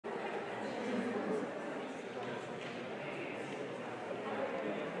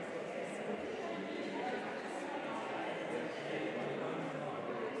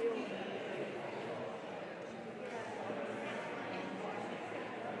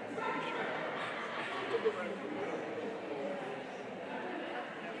Just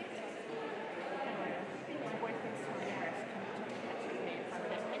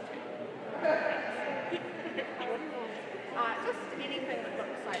anything that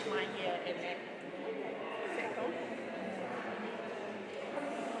looks like my year in that circle.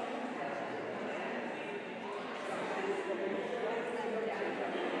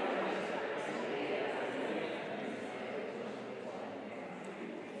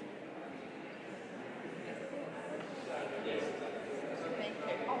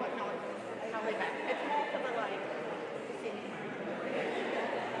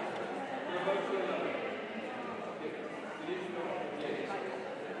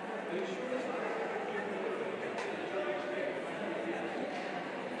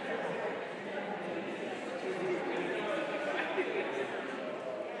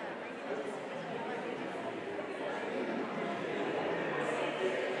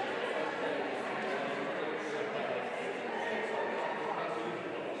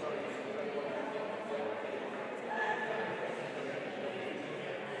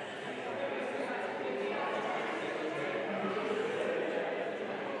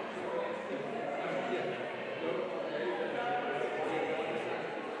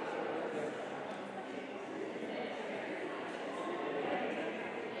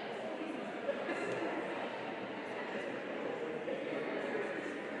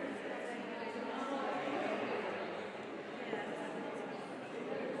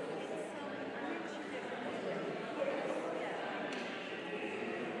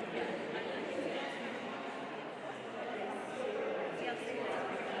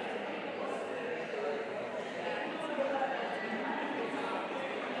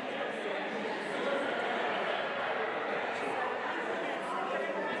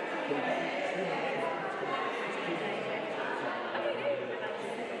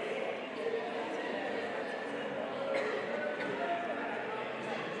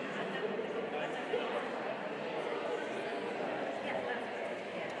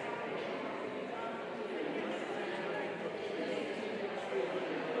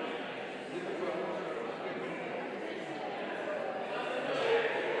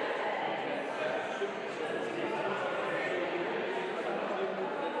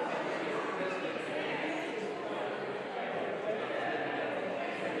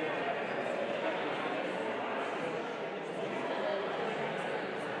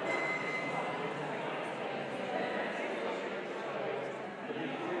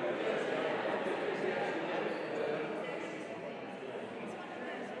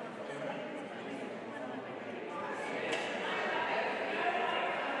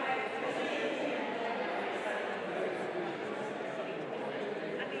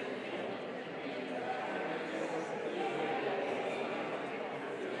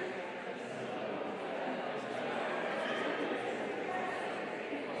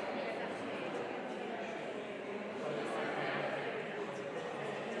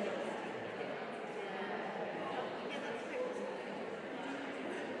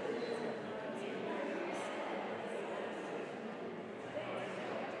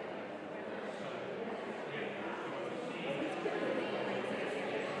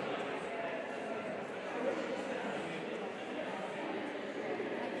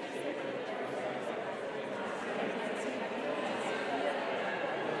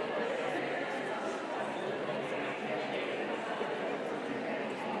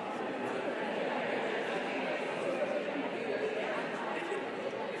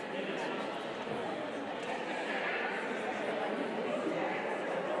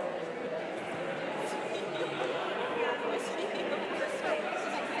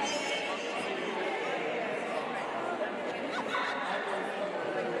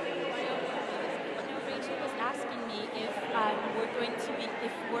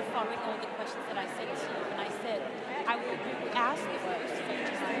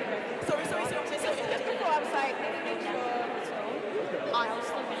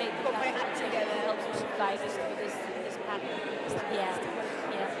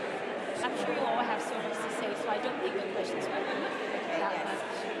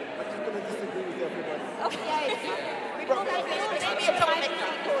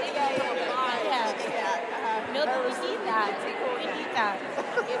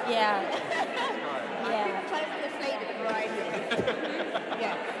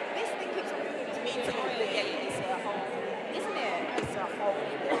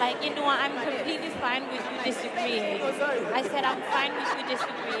 Like, Inua, I'm completely fine with you disagreeing. I said I'm fine with you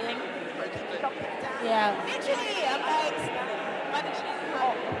disagreeing. Yeah. Literally, I'm like,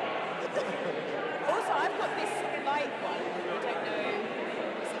 also, I've got this light one. I don't know.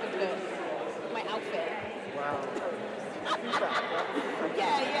 Let's have a look. My outfit.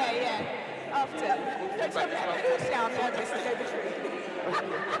 Yeah. After. Don't tell me that. Of course, yeah, I'm nervous. To know the truth.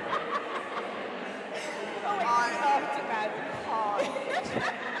 Oh, wait. After, man. Hard.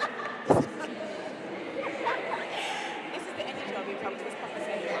 This is the energy of you come to this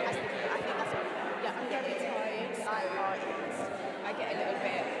conversation. I think that's what yeah, I'm very tired. I get a little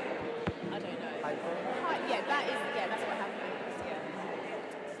bit, I don't know. Yeah, that's what happens. Yeah.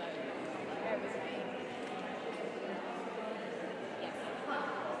 So, bear with me. Yes.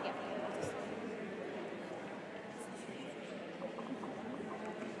 Yeah.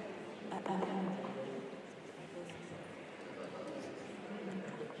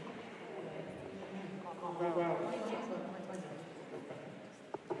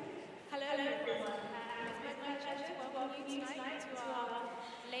 Hello, everyone. It's my pleasure to welcome you tonight to our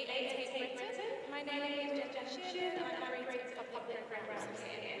late Tate Britain. My name is Jen, and I'm curator of public programs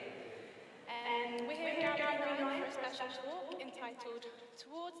here. We're here gathering tonight for a special talk entitled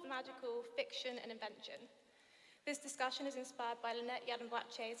Towards the Magical, Fiction and Invention. This discussion is inspired by Lynette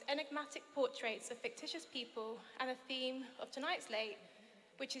Yiadom-Boakye's enigmatic portraits of fictitious people and the theme of tonight's late,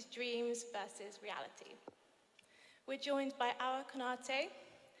 which is dreams versus reality. We're joined by Awa Konaté,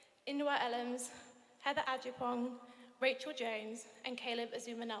 Inua Ellams, Heather Agyepong, Rachel Jones, and Caleb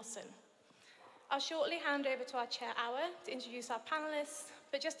Azumah Nelson. I'll shortly hand over to our chair, Awa, to introduce our panelists,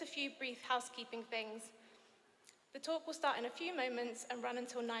 but just a few brief housekeeping things. The talk will start in a few moments and run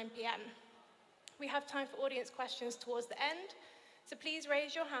until 9 p.m. We have time for audience questions towards the end, so please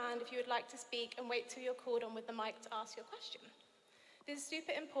raise your hand if you would like to speak and wait till you're called on with the mic to ask your question. This is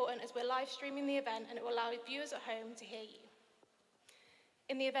super important as we're live streaming the event and it will allow viewers at home to hear you.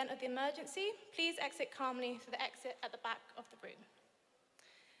 In the event of the emergency, please exit calmly through the exit at the back of the room.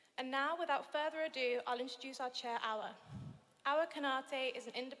 And now, without further ado, I'll introduce our chair, Awa. Awa Konaté is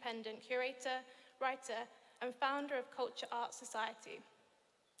an independent curator, writer, and founder of Culture Arts Society.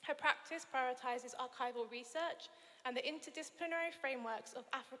 Her practice prioritizes archival research and the interdisciplinary frameworks of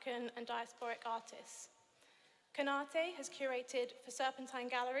African and diasporic artists. Konaté has curated for Serpentine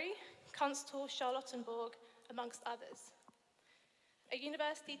Gallery, Kunsthal Charlottenburg, amongst others. A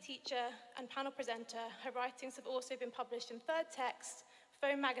university teacher and panel presenter, her writings have also been published in Third Text,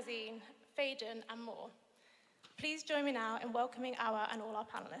 Foam Magazine, Phaedon, and more. Please join me now in welcoming Awa and all our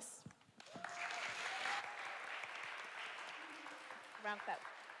panelists. Round up.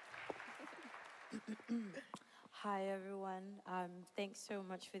 Hi, everyone. Thanks so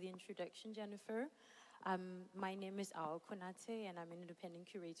much for the introduction, Jennifer. My name is Awa Konaté, and I'm an independent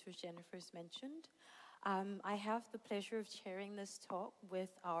curator, as Jennifer's mentioned. I have the pleasure of chairing this talk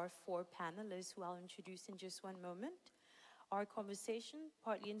with our 4 panelists, who I'll introduce in just one moment. Our conversation,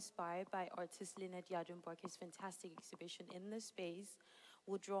 partly inspired by artist Lynette Yiadom-Boakye's fantastic exhibition in this space,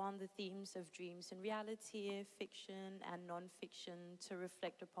 will draw on the themes of dreams and reality, fiction and non-fiction, to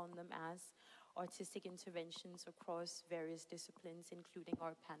reflect upon them as artistic interventions across various disciplines, including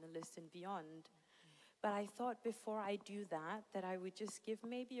our panelists and beyond. But I thought before I do that I would just give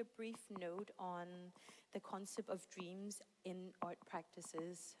maybe a brief note on the concept of dreams in art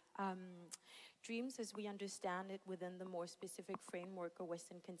practices. Dreams, as we understand it within the more specific framework of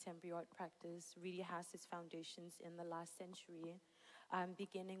Western contemporary art practice, really has its foundations in the last century,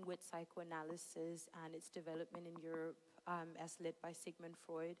 beginning with psychoanalysis and its development in Europe, as led by Sigmund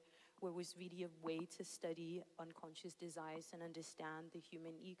Freud, where it was really a way to study unconscious desires and understand the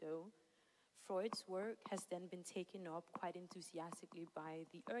human ego. Freud's work has then been taken up quite enthusiastically by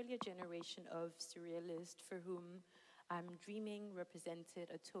the earlier generation of surrealists, for whom dreaming represented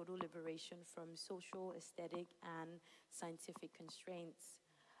a total liberation from social, aesthetic, and scientific constraints.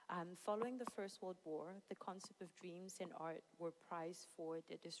 Following the First World War, the concept of dreams in art were prized for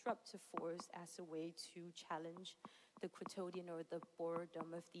the disruptive force as a way to challenge the quotidian or the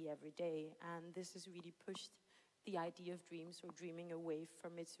boredom of the everyday. And this has really pushed the idea of dreams or dreaming away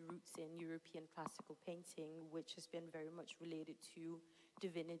from its roots in European classical painting, which has been very much related to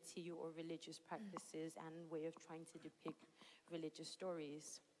divinity or religious practices and way of trying to depict religious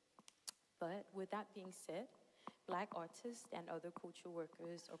stories. But with that being said, Black artists and other cultural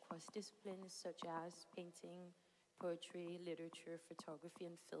workers across disciplines such as painting, poetry, literature, photography,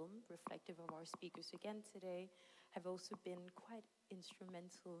 and film, reflective of our speakers again today, have also been quite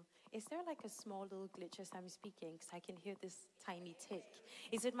instrumental. Is there like a small little glitch as I'm speaking? Because I can hear this tiny tick.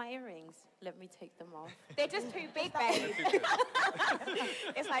 Is it my earrings? Let me take them off. They're just too big, babe.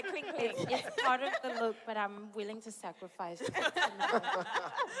 It's like clink, clink. It's part of the look, but I'm willing to sacrifice it. I'll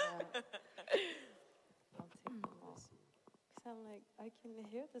take them off. Because I'm like, I can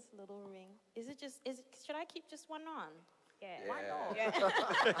hear this little ring. Should I keep just one on? Yeah. Why not? Yeah.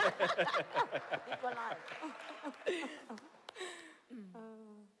 Live your life.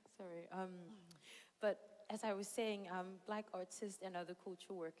 Sorry. But as I was saying, Black artists and other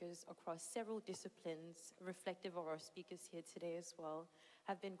cultural workers across several disciplines, reflective of our speakers here today as well,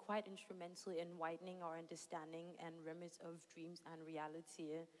 have been quite instrumental in widening our understanding and remit of dreams and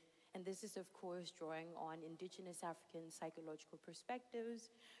reality. And this is, of course, drawing on indigenous African psychological perspectives,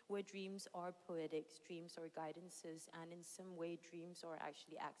 where dreams are poetics, dreams are guidances, and in some way, dreams are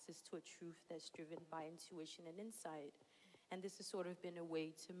actually access to a truth that's driven by intuition and insight. And this has sort of been a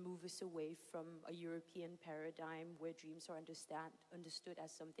way to move us away from a European paradigm where dreams are understood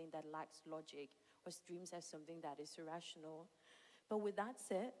as something that lacks logic, or dreams as something that is irrational. But with that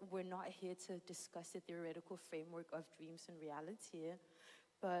said, we're not here to discuss the theoretical framework of dreams and reality,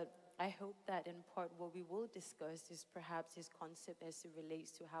 but I hope that in part what we will discuss is perhaps this concept as it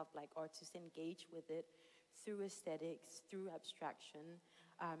relates to how Black artists engage with it through aesthetics, through abstraction,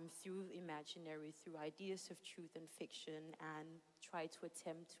 through imaginary, through ideas of truth and fiction, and try to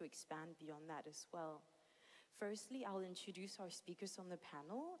attempt to expand beyond that as well. Firstly, I'll introduce our speakers on the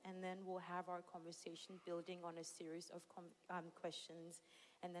panel, and then we'll have our conversation building on a series of questions,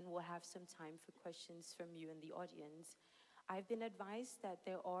 and then we'll have some time for questions from you in the audience. I've been advised that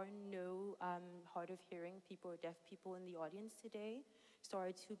there are no hard of hearing people or deaf people in the audience today, so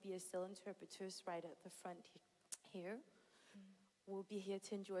our two BSL interpreters right at the front here will be here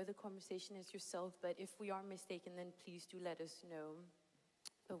to enjoy the conversation as yourself, but if we are mistaken, then please do let us know.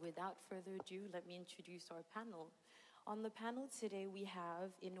 But without further ado, let me introduce our panel. On the panel today, we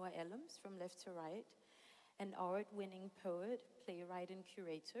have Inua Ellams from left to right, an award-winning poet, playwright, and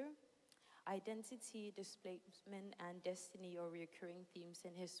curator. Identity, displacement, and destiny are recurring themes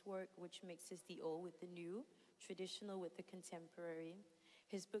in his work, which mixes the old with the new, traditional with the contemporary.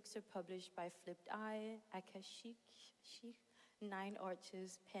 His books are published by Flipped Eye, Akashic, Nine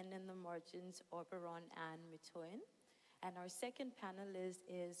Arches, Pen in the Margins, Oberon, and Mitoyen. And our second panelist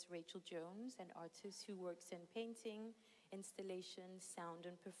is Rachel Jones, an artist who works in painting, installation, sound,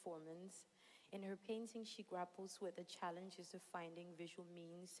 and performance. In her painting, she grapples with the challenges of finding visual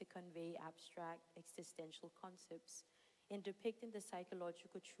means to convey abstract existential concepts. In depicting the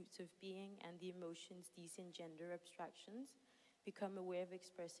psychological truths of being and the emotions these engender abstractions, become aware of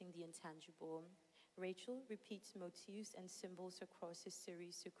expressing the intangible. Rachel repeats motifs and symbols across his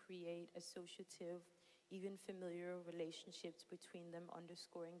series to create associative, even familiar relationships between them,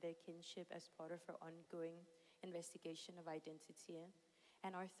 underscoring their kinship as part of her ongoing investigation of identity.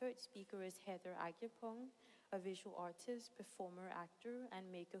 And our third speaker is Heather Agyepong, a visual artist, performer, actor,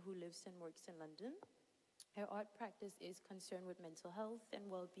 and maker who lives and works in London. Her art practice is concerned with mental health and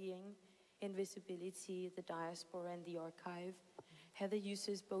well-being, invisibility, the diaspora, and the archive. Heather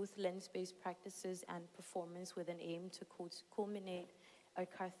uses both lens-based practices and performance with an aim to culminate a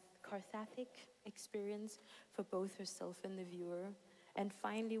cathartic experience for both herself and the viewer. And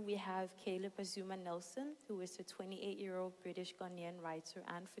finally, we have Caleb Azumah Nelson, who is a 28-year-old British Ghanaian writer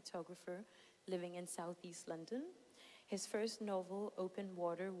and photographer living in Southeast London. His first novel, Open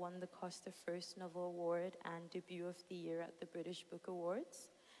Water, won the Costa First Novel Award and Debut of the Year at the British Book Awards,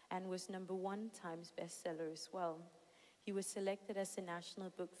 and was #1 Times bestseller as well. He was selected as the National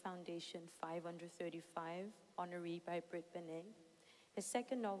Book Foundation 5 Under 35 honoree by Brit Bennett. His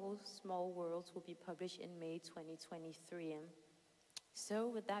second novel, Small Worlds, will be published in May 2023. So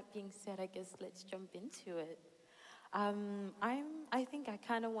with that being said, I guess let's jump into it. I think I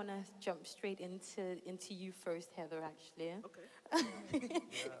kind of want to jump straight into you first, Heather, actually.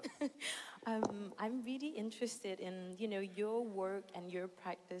 Okay. I'm really interested in, your work and your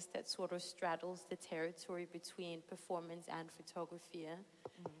practice that sort of straddles the territory between performance and photography.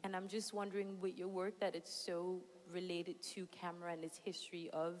 And I'm just wondering, with your work, that it's so related to camera and its history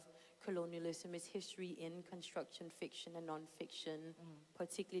of colonialism, its history in construction fiction and nonfiction,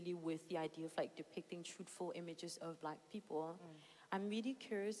 particularly with the idea of depicting truthful images of Black people. I'm really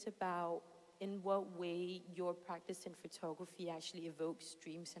curious about in what way your practice in photography actually evokes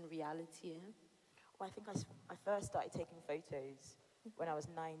dreams and reality. Well, I think I first started taking photos when I was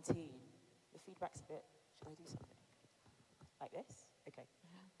 19. The feedback's a bit, should I do something? Like this? Okay.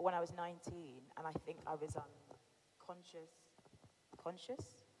 When I was 19, and I think I was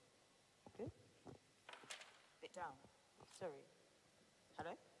conscious? Good? Bit down. Sorry.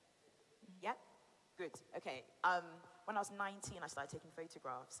 Hello? Yeah? Good. Okay. When I was 19, I started taking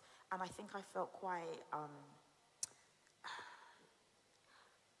photographs, and I think I felt quite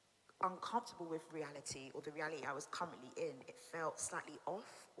uncomfortable with reality, or the reality I was currently in. It felt slightly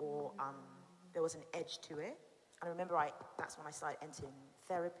off, or there was an edge to it. And I remember that's when I started entering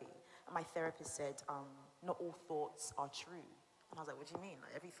therapy, and my therapist said, not all thoughts are true. And I was like, what do you mean?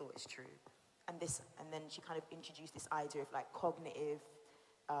 Like, every thought is true. And then she kind of introduced this idea of like cognitive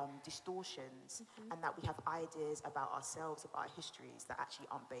distortions, and that we have ideas about ourselves, about our histories that actually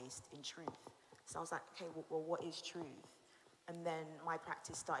aren't based in truth. So I was like, okay, well what is truth? And then my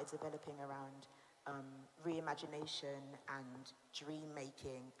practice started developing around reimagination and dream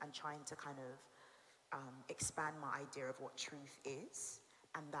making, and trying to kind of expand my idea of what truth is.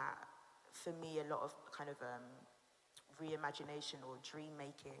 And that, for me, a lot of kind of reimagination or dream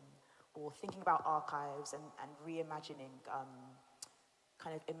making, or thinking about archives and reimagining,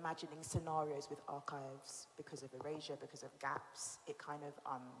 kind of imagining scenarios with archives because of erasure, because of gaps, it kind of,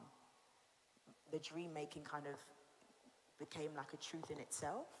 the dream making kind of became like a truth in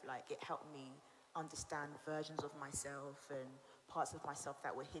itself. Like, it helped me understand versions of myself and parts of myself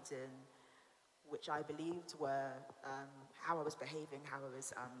that were hidden, which I believed were how I was behaving, how I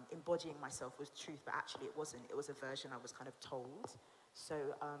was embodying myself was truth, but actually it wasn't. It was a version I was kind of told. So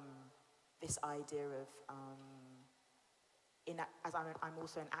this idea of, as I'm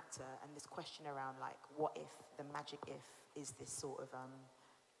also an actor, and this question around like, what if, the magic if, is this sort of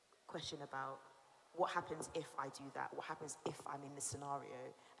question about what happens if I do that? What happens if I'm in this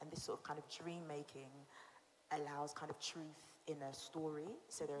scenario? And this sort of kind of dream making allows kind of truth in a story.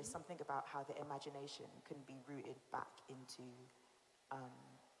 So there is something about how the imagination can be rooted back into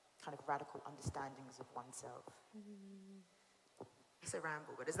kind of radical understandings of oneself. It's a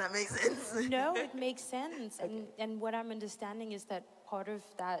ramble, but does that make sense? No, it makes sense. Okay. And what I'm understanding is that part of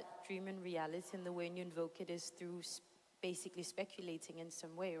that dream and reality and the way you invoke it is through basically speculating in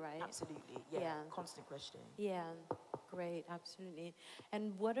some way, right? Absolutely, yeah. Constant questioning. Yeah, great, absolutely.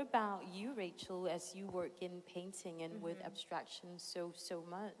 And what about you, Rachel, as you work in painting and with abstraction so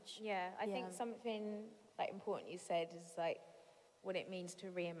much? Yeah, I think something like important you said is like what it means to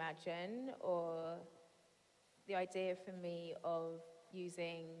reimagine, or the idea for me of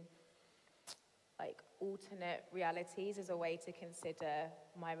using like alternate realities as a way to consider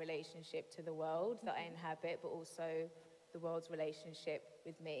my relationship to the world that I inhabit, but also the world's relationship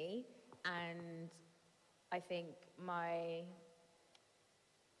with me. And I think my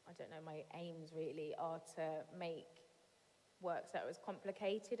aims really are to make works that are as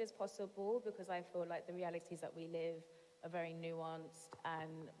complicated as possible, because I feel like the realities that we live are very nuanced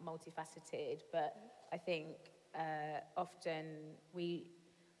and multifaceted. But I think often we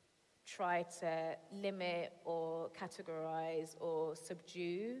try to limit or categorize or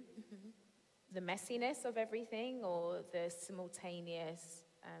subdue the messiness of everything, or the simultaneous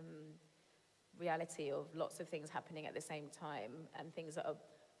reality of lots of things happening at the same time, and things that are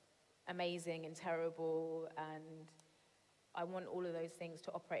amazing and terrible. And I want all of those things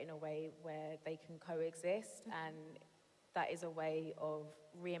to operate in a way where they can coexist, and that is a way of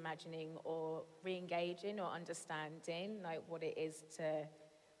reimagining or re-engaging or understanding like what it is to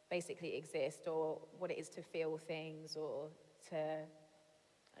basically exist, or what it is to feel things, or to,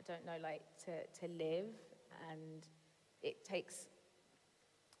 I don't know, like to live. And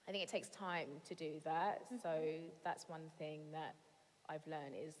I think it takes time to do that. So that's one thing that I've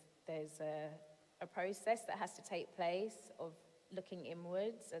learned, is there's a process that has to take place of looking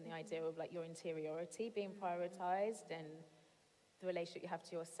inwards, and the idea of like your interiority being prioritized, and the relationship you have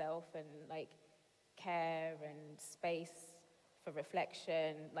to yourself, and like care and space for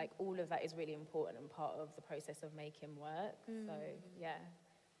reflection, like all of that is really important and part of the process of making work. So yeah.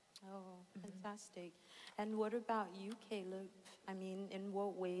 Oh, fantastic. And what about you, Caleb? I mean, in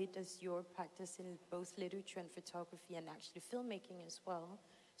what way does your practice in both literature and photography, and actually filmmaking as well,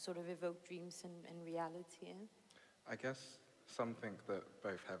 sort of evoke dreams and reality? I guess something that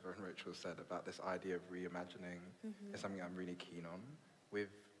both Heather and Rachel said about this idea of reimagining is something I'm really keen on. With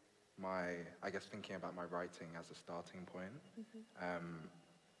I guess thinking about my writing as a starting point,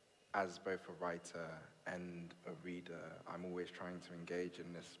 as both a writer and a reader, I'm always trying to engage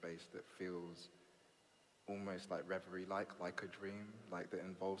in this space that feels almost like reverie-like a dream, like that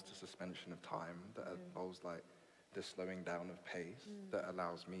involves the suspension of time, that involves like the slowing down of pace, that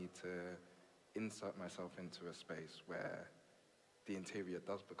allows me to insert myself into a space where the interior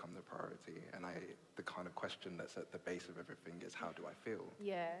does become the priority, and the kind of question that's at the base of everything is, how do I feel?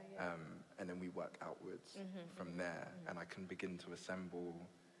 And then we work outwards from there, and I can begin to assemble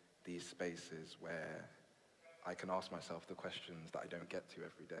these spaces where I can ask myself the questions that I don't get to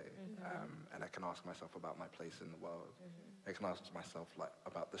every day, and I can ask myself about my place in the world. I can ask myself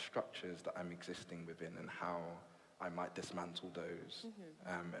about the structures that I'm existing within, and how I might dismantle those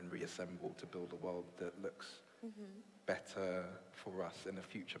and reassemble to build a world that looks better for us in the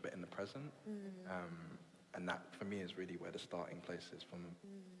future, but in the present. And that, for me, is really where the starting place is from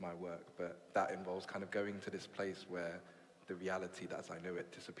my work. But that involves kind of going to this place where the reality that as I know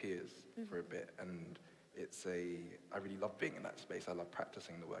it disappears for a bit. And I really love being in that space. I love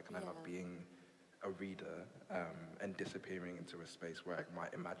practicing the work, and I love being a reader and disappearing into a space where I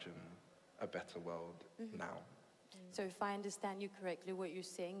might imagine a better world now. So if I understand you correctly, what you're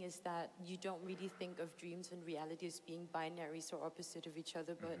saying is that you don't really think of dreams and reality as being binaries or opposite of each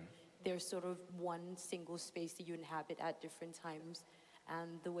other, but they're sort of one single space that you inhabit at different times.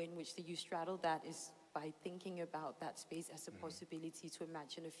 And the way in which that you straddle that is by thinking about that space as a possibility to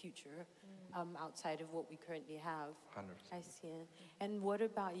imagine a future outside of what we currently have. 100%. I see it. And what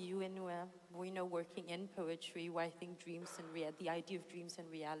about you, Inua? We know working in poetry, where I think the idea of dreams and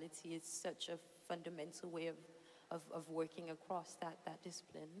reality is such a fundamental way of working across that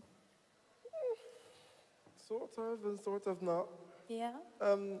discipline. Sort of and sort of not. Yeah?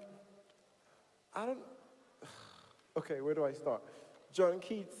 I don't... Okay, where do I start? John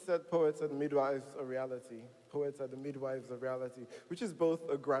Keats said poets are the midwives of reality. Poets are the midwives of reality, which is both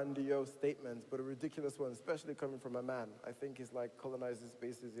a grandiose statement, but a ridiculous one, especially coming from a man. I think he's like colonizing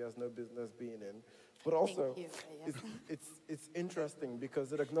spaces he has no business being in. But also, it's interesting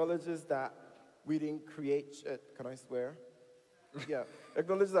because it acknowledges that we didn't create shit. Can I swear? Yeah.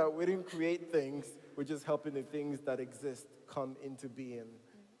 Acknowledges that we didn't create things, we're just helping the things that exist come into being.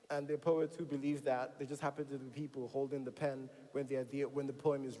 And there are poets who believe that they just happen to be people holding the pen when the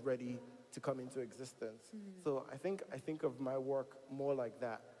poem is ready to come into existence. So I think of my work more like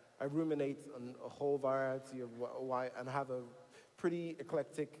that. I ruminate on a whole variety of why, and have a pretty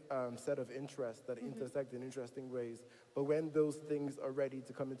eclectic set of interests that intersect in interesting ways. But when those things are ready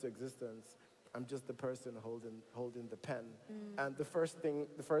to come into existence, I'm just the person holding the pen. And the first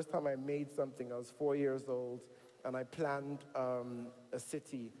time I made something, I was 4 years old, and I planned a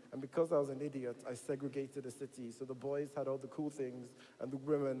city. And because I was an idiot, I segregated the city. So the boys had all the cool things, and the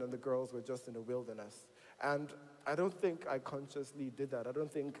women and the girls were just in the wilderness. And I don't think I consciously did that. I don't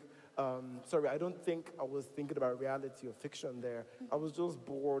think I was thinking about reality or fiction there. I was just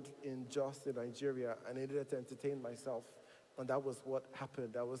bored in Nigeria, and I needed to entertain myself. And that was what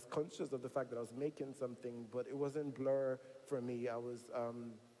happened. I was conscious of the fact that I was making something, but it wasn't blur for me. I was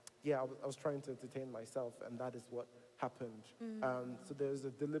trying to entertain myself, and that is what happened. So there's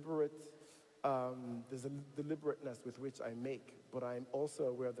a deliberateness with which I make, but I'm also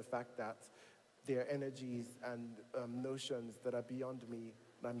aware of the fact that there are energies and notions that are beyond me,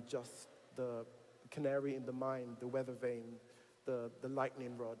 and I'm just the canary in the mine, the weather vane, the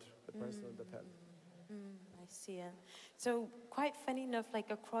lightning rod, the person with the pen. I see it. So quite funny enough,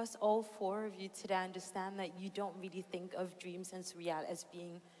 like across all four of you today, I understand that you don't really think of dreams and surreal as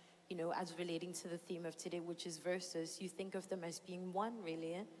being, as relating to the theme of today, which is verses. You think of them as being one,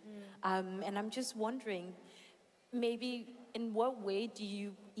 really. And I'm just wondering, maybe in what way do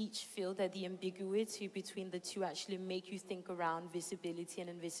you each feel that the ambiguity between the two actually make you think around visibility and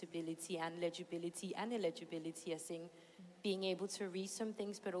invisibility and legibility and illegibility, as in being able to read some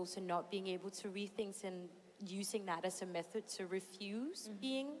things but also not being able to read things, and using that as a method to refuse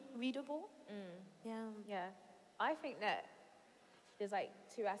being readable? Yeah. I think that there's like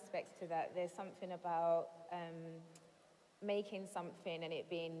two aspects to that. There's something about making something and it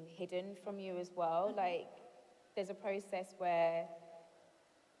being hidden from you as well. Like, there's a process where,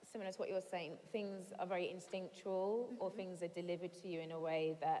 similar to what you're saying, things are very instinctual, or things are delivered to you in a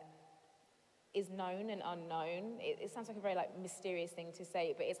way that is known and unknown. It sounds like a very mysterious thing to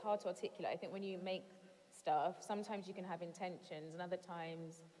say, but it's hard to articulate. I think when you make stuff, sometimes you can have intentions, and other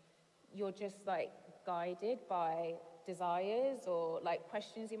times you're just guided by desires or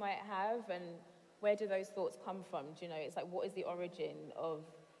questions you might have, and where do those thoughts come from? Do you know, it's what is the origin of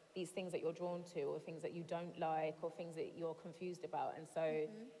these things that you're drawn to, or things that you don't like, or things that you're confused about. And so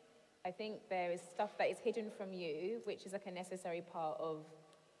I think there is stuff that is hidden from you, which is a necessary part of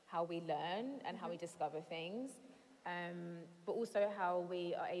how we learn and how we discover things, but also how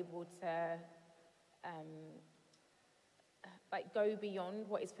we are able to go beyond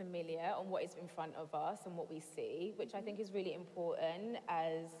what is familiar and what is in front of us and what we see, which I think is really important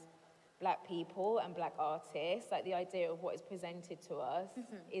as Black people and Black artists. The idea of what is presented to us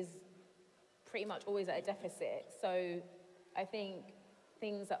is pretty much always at a deficit. So I think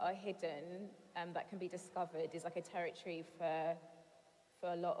things that are hidden that can be discovered is a territory for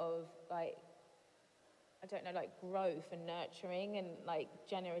a lot of growth and nurturing and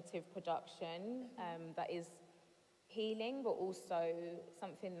generative production that is healing, but also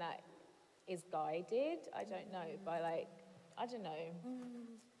something that is guided, I don't know, by I don't know.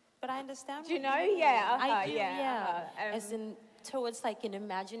 But I understand. Do you know? Yeah. I do, yeah. As in, towards like an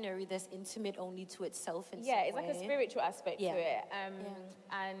imaginary that's intimate only to itself in some Yeah, it's way. like a spiritual aspect Yeah. to it. Yeah.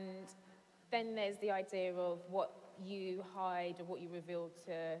 And then there's the idea of what you hide or what you reveal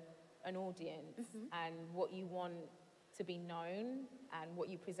to an audience and what you want to be known and what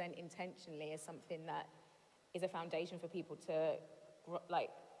you present intentionally as something that is a foundation for people to like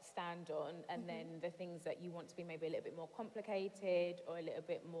stand on, and then the things that you want to be maybe a little bit more complicated or a little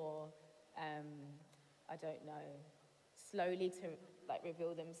bit more, I don't know, slow to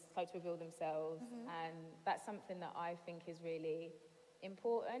reveal themselves, and that's something that I think is really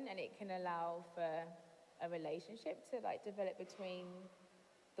important, and it can allow for a relationship to like develop between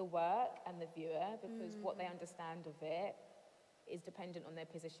the work and the viewer, because what they understand of it is dependent on their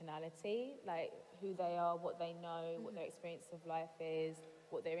positionality, like who they are, what they know, what their experience of life is,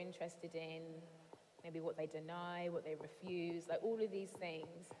 what they're interested in, maybe what they deny, what they refuse, like all of these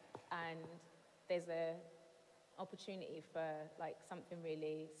things. And there's a opportunity for like something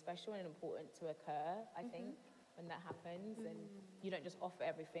really special and important to occur, I think, when that happens, and you don't just offer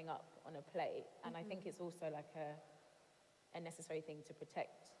everything up on a plate. And I think it's also like a necessary thing to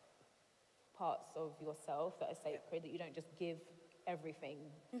protect parts of yourself that are sacred, that you don't just give everything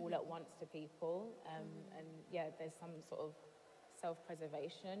all at once to people. And yeah, there's some sort of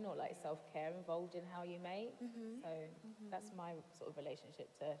self-preservation or like self-care involved in how you make. So that's my sort of relationship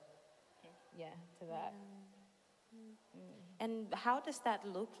to that. And how does that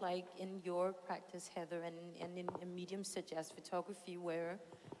look like in your practice, Heather, and in a medium such as photography, where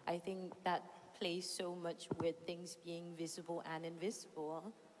I think that plays so much with things being visible and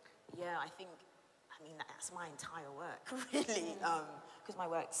invisible? Yeah, I mean, that's my entire work, really. Because my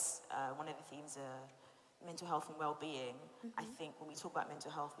work's, one of the themes are mental health and well-being. I think when we talk about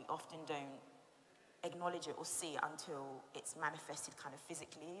mental health, we often don't acknowledge it or see it until it's manifested kind of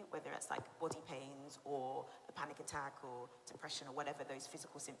physically, whether it's like body pains or a panic attack or depression or whatever those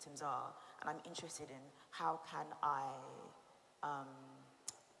physical symptoms are. And I'm interested in how can I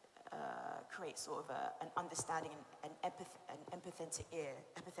create sort of an understanding and an empathetic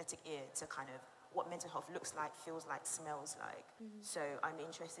ear to kind of what mental health looks like, feels like, smells like. So I'm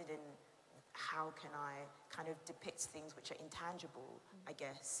interested in how can I kind of depict things which are intangible, I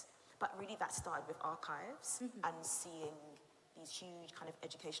guess. But really that started with archives and seeing these huge kind of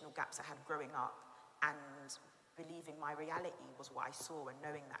educational gaps I had growing up, and believing my reality was what I saw, and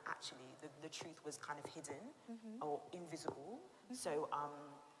knowing that actually the truth was kind of hidden or invisible. So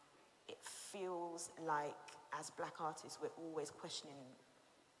it feels like as Black artists, we're always questioning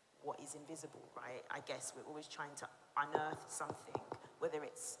what is invisible, right? I guess we're always trying to unearth something, whether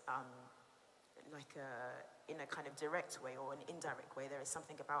it's in a kind of direct way or an indirect way. There is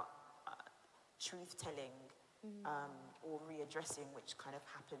something about truth-telling or readdressing which kind of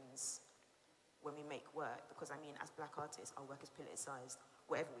happens when we make work. Because I mean, as Black artists, our work is politicized,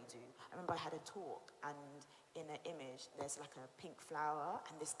 whatever we do. I remember I had a talk, and in an image, there's like a pink flower,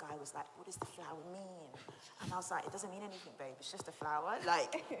 and this guy was like, what does the flower mean? And I was like, it doesn't mean anything, babe, it's just a flower.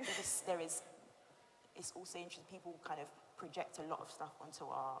 Like, it's also interesting, people kind of project a lot of stuff onto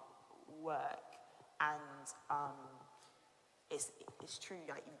our work, and it's true,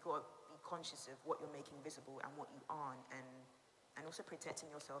 like, you've got to be conscious of what you're making visible and what you aren't, and also protecting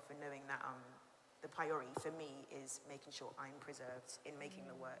yourself and knowing that the priority for me is making sure I'm preserved in making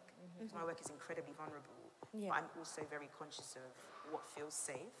the work. So my work is incredibly vulnerable, but I'm also very conscious of what feels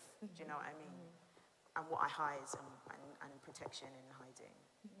safe, do you know what I mean? And what I hide, and protection and hiding.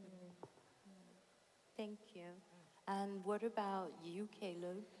 Thank you. And what about you,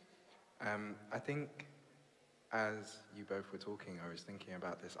 Caleb? I think as you both were talking, I was thinking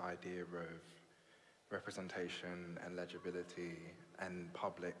about this idea of representation and legibility and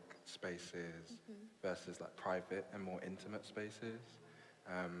public spaces versus like private and more intimate spaces.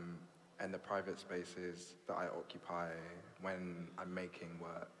 And the private spaces that I occupy when I'm making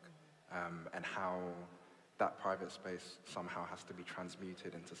work, and how that private space somehow has to be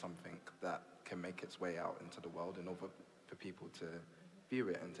transmuted into something that can make its way out into the world in order for people to view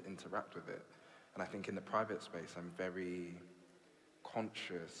it and to interact with it. And I think in the private space, I'm very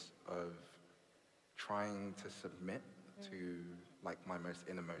conscious of trying to submit to like my most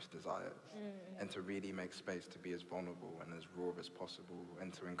innermost desires, and to really make space to be as vulnerable and as raw as possible,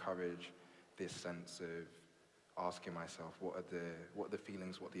 and to encourage this sense of asking myself, what are the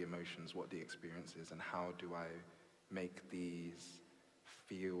feelings, what are the emotions, what are the experiences, and how do I make these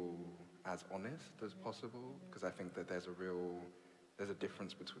feel as honest as possible? Because I think that there's a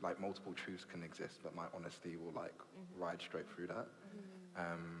difference between, like, multiple truths can exist, but my honesty will like ride straight through that.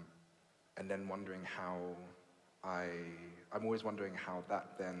 And then wondering how I'm always wondering how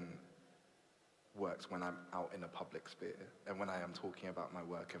that then works when I'm out in a public sphere and when I am talking about my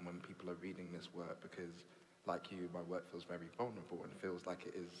work and when people are reading this work, because like you, my work feels very vulnerable and feels like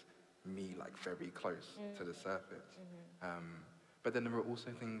it is me, like very close to the surface. But then there are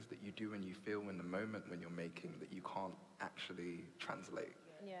also things that you do and you feel in the moment when you're making that you can't actually translate,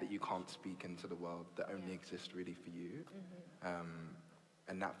 that you can't speak into the world, that only exists really for you.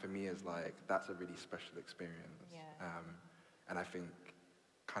 And that for me is like, that's a really special experience. And I think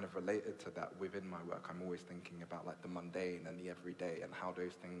kind of related to that within my work, I'm always thinking about like the mundane and the everyday and how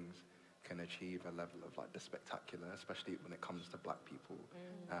those things can achieve a level of like the spectacular, especially when it comes to Black people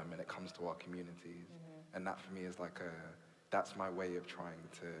and it comes to our communities. And that for me is like that's my way of trying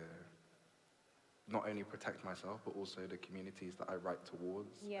to not only protect myself, but also the communities that I write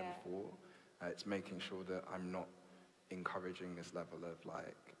towards and for. It's making sure that I'm not encouraging this level of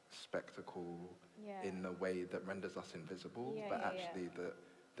like spectacle in a way that renders us invisible, but actually the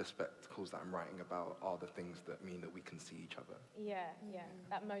spectacles that I'm writing about are the things that mean that we can see each other.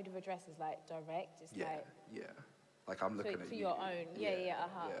 That mode of address is like direct. It's like like I'm looking at to you. your own.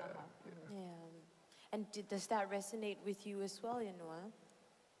 And does that resonate with you as well, Inua?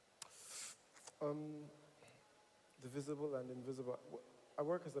 The visible and invisible. I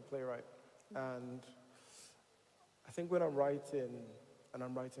work as a playwright, and I think when I'm writing, and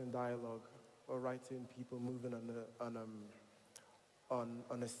I'm writing dialogue, or writing people moving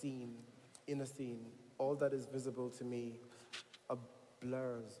on a scene, in a scene, all that is visible to me are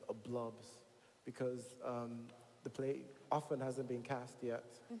blurs or blobs, because the play often hasn't been cast yet,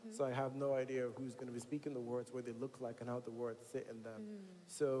 so I have no idea who's going to be speaking the words, what they look like, and how the words sit in them.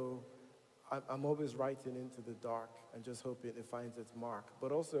 So I'm always writing into the dark and just hoping it finds its mark.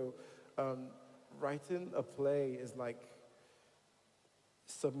 But also, writing a play is like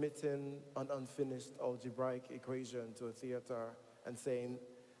submitting an unfinished algebraic equation to a theater and saying,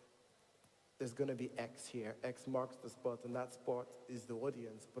 there's going to be X here. X marks the spot, and that spot is the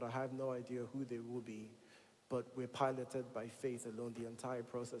audience, but I have no idea who they will be. But we're piloted by faith alone. The entire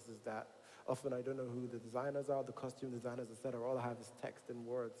process is that. Often I don't know who the designers are, the costume designers, etc. All I have is text and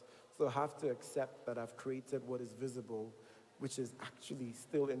words. So I have to accept that I've created what is visible, which is actually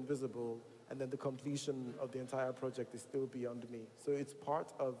still invisible, and then the completion of the entire project is still beyond me. So it's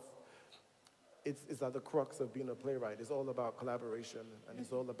part of, it's at the crux of being a playwright. It's all about collaboration, and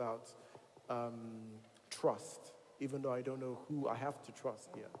it's all about trust, even though I don't know who I have to trust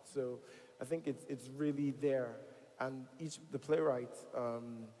yet. So I think it's really there. And the playwright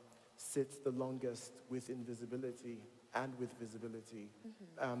sits the longest with invisibility and with visibility,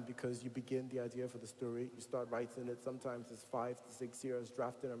 because you begin the idea for the story, you start writing it, sometimes it's 5 to 6 years,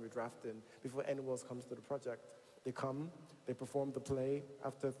 drafting and redrafting, before anyone else comes to the project. They come, they perform the play,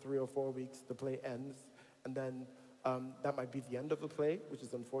 after 3 or 4 weeks, the play ends, and then that might be the end of the play, which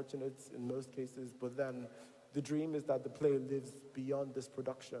is unfortunate in most cases, but then the dream is that the play lives beyond this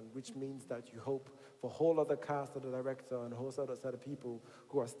production, which means that you hope for a whole other cast of the director and a whole other set of people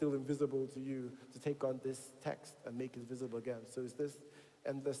who are still invisible to you to take on this text and make it visible again. So it's this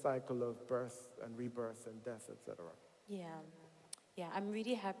endless cycle of birth and rebirth and death, etc. Yeah, I'm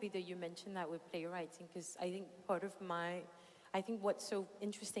really happy that you mentioned that with playwriting, because I think I think what's so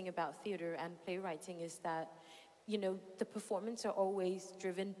interesting about theater and playwriting is that, you know, the performance are always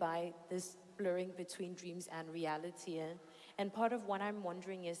driven by this blurring between dreams and reality. And part of what I'm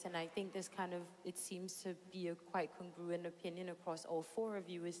wondering is, and I think this kind of, it seems to be a quite congruent opinion across all 4 of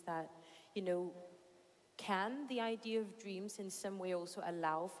you, is that, you know, can the idea of dreams in some way also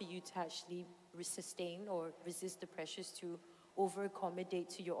allow for you to actually sustain or resist the pressures to over-accommodate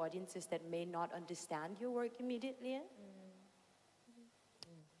to your audiences that may not understand your work immediately?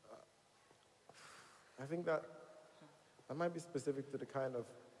 I think that might be specific to the kind of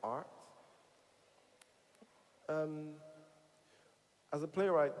art. As a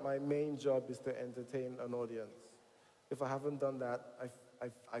playwright, my main job is to entertain an audience. If I haven't done that,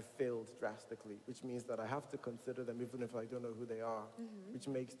 I've failed drastically, which means that I have to consider them even if I don't know who they are, which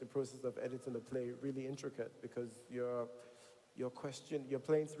makes the process of editing the play really intricate, because you're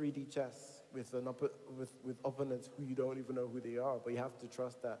playing 3D chess with opponents who you don't even know who they are, but you have to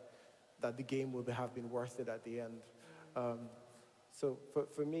trust that the game will have been worth it at the end. So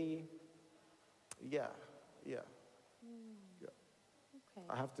for me, yeah. Okay.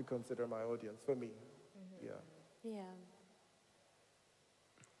 I have to consider my audience, for me,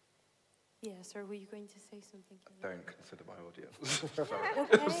 Yeah, sir, were you going to say something? Don't consider my audience.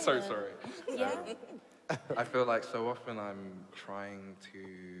 I'm so sorry. I feel like so often I'm trying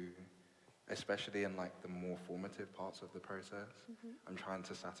to, especially in like the more formative parts of the process, I'm trying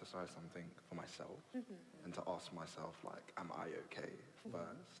to satisfy something for myself and to ask myself, like, am I okay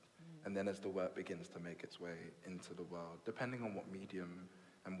first? And then as the work begins to make its way into the world, depending on what medium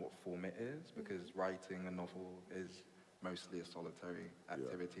and what form it is, because writing a novel is mostly a solitary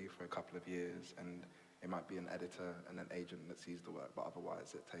activity for a couple of years, and it might be an editor and an agent that sees the work, but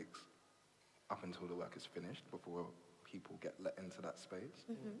otherwise it takes up until the work is finished before people get let into that space,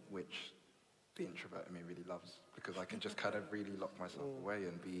 which the introvert in me really loves, because I can just kind of really lock myself away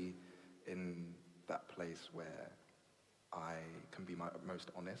and be in that place where I can be my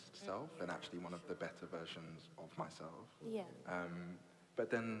most honest self and actually one of the better versions of myself. Yeah. But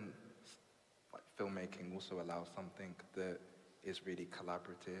then, like, filmmaking also allows something that is really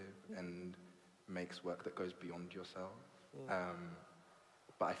collaborative and makes work that goes beyond yourself.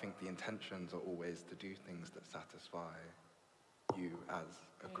 But I think the intentions are always to do things that satisfy you as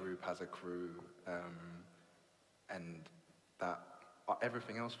a group, as a crew, and that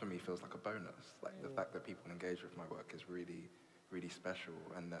everything else for me feels like a bonus. Like the fact that people engage with my work is really, really special,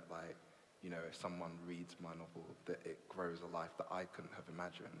 and that, like, you know, if someone reads my novel, that it grows a life that I couldn't have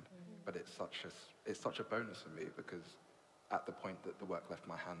imagined. But it's such a bonus for me, because at the point that the work left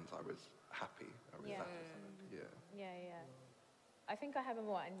my hands, I was happy. I was satisfied. Yeah. I think I have a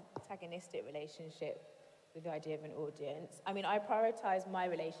more antagonistic relationship with the idea of an audience. I mean, I prioritize my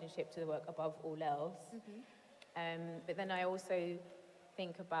relationship to the work above all else. But then I also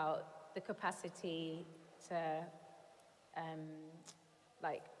think about the capacity to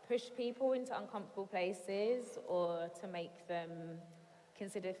like push people into uncomfortable places, or to make them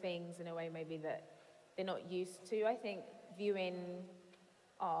consider things in a way maybe that they're not used to. I think viewing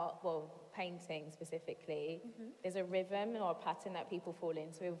art, well, painting specifically, there's a rhythm or a pattern that people fall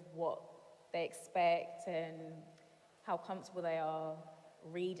into of what they expect and how comfortable they are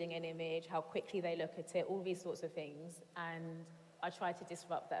reading an image, how quickly they look at it, all these sorts of things. And I try to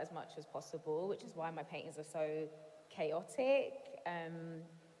disrupt that as much as possible, which is why my paintings are so chaotic.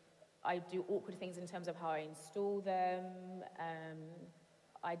 I do awkward things in terms of how I install them.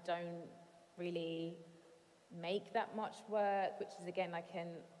 I don't really make that much work, which is again like an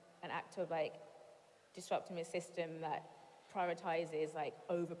act of like disrupting a system that prioritizes like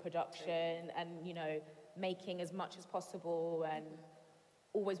overproduction and, you know, making as much as possible and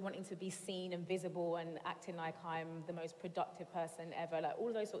always wanting to be seen and visible and acting like I'm the most productive person ever, like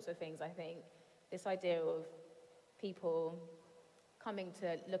all those sorts of things. I think this idea of people coming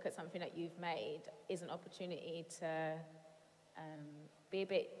to look at something that you've made is an opportunity to be a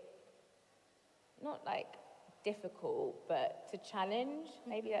bit, not like difficult, but to challenge.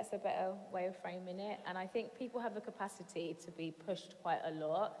 Maybe that's a better way of framing it. And I think people have the capacity to be pushed quite a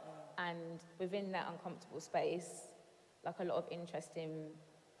lot. And within that uncomfortable space, like a lot of interesting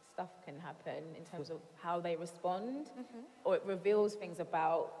stuff can happen in terms of how they respond, or it reveals things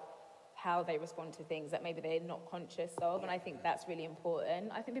about how they respond to things that maybe they're not conscious of. And I think that's really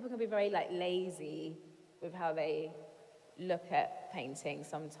important. I think people can be very like lazy with how they look at painting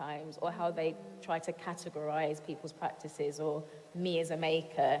sometimes, or how they try to categorize people's practices or me as a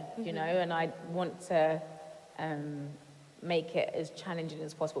maker, you know, and I want to make it as challenging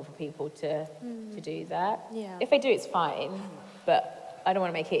as possible for people to do that. Yeah. If they do, it's fine, but I don't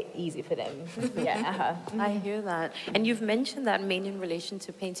want to make it easy for them. I hear that. And you've mentioned that mainly in relation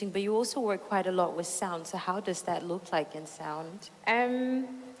to painting, but you also work quite a lot with sound. So how does that look like in sound?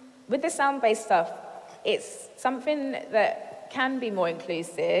 With the sound-based stuff, it's something that can be more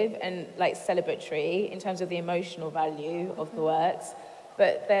inclusive and like celebratory in terms of the emotional value of the works,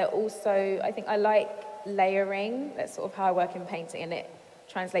 but they're also, I think I like layering. That's sort of how I work in painting, and it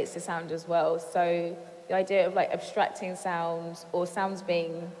translates to sound as well. So the idea of like abstracting sounds, or sounds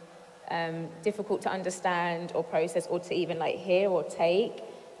being difficult to understand or process, or to even like hear or take.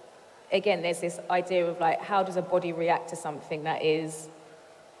 Again, there's this idea of like, how does a body react to something that is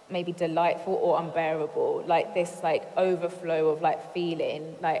maybe delightful or unbearable? Like this like overflow of like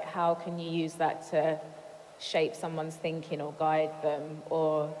feeling, like how can you use that to shape someone's thinking or guide them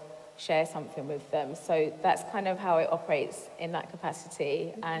or share something with them? So that's kind of how it operates in that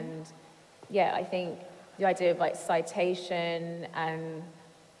capacity. And yeah, I think the idea of like citation and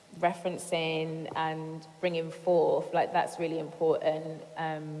referencing and bringing forth, like that's really important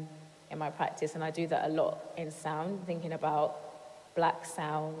in my practice. And I do that a lot in sound, thinking about Black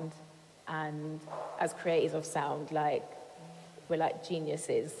sound, and as creators of sound, like we're like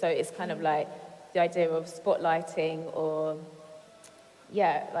geniuses. So it's kind of like the idea of spotlighting, or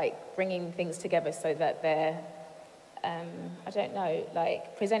like bringing things together so that they're I don't know,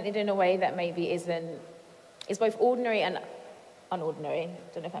 like presented in a way that maybe is both ordinary and unordinary.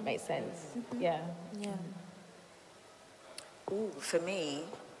 I don't know if that makes sense. Yeah. Ooh, for me,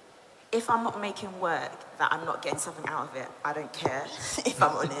 if I'm not making work that I'm not getting something out of it, I don't care, if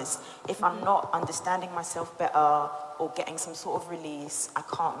I'm honest. If I'm not understanding myself better or getting some sort of release, I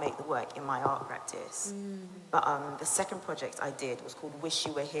can't make the work in my art practice. But the second project I did was called Wish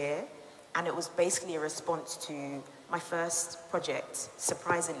You Were Here, and it was basically a response to my first project.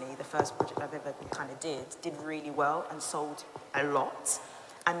 Surprisingly, the first project I've ever kind of did really well and sold a lot.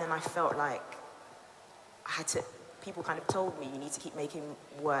 And then I felt like I had to, people kind of told me, you need to keep making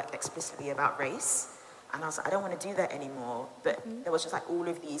work explicitly about race. And I was like, I don't want to do that anymore. But there was just like all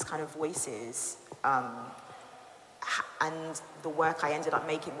of these kind of voices. And the work I ended up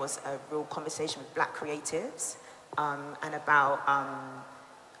making was a real conversation with Black creatives and about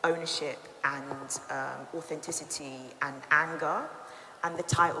ownership and authenticity and anger. And the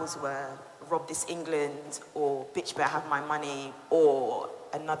titles were Rob This England, or Bitch Better Have My Money, or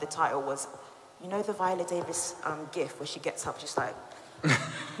another title was, you know the Viola Davis gif where she gets up, she's like,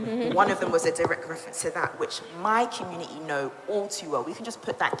 one of them was a direct reference to that, which my community know all too well. We can just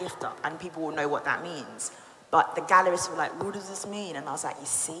put that gift up and people will know what that means. But the gallerists were like, what does this mean? And I was like, you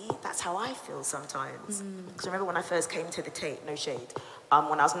see, that's how I feel sometimes. Because I remember when I first came to the Tate, no shade,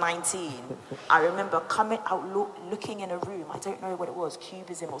 when I was 19, I remember coming out looking in a room, I don't know what it was,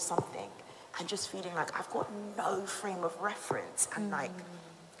 cubism or something, and just feeling like I've got no frame of reference. And like,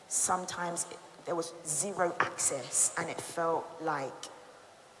 sometimes there was zero access and it felt like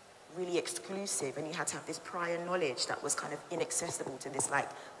really exclusive, and you had to have this prior knowledge that was kind of inaccessible to this like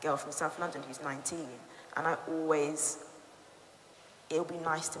girl from South London who's 19. And I always, it would be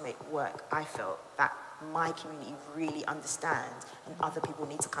nice to make work, I felt, that my community really understands and other people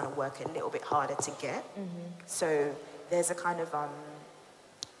need to kind of work a little bit harder to get. So there's a kind of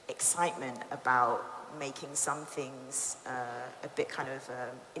excitement about making some things a bit kind of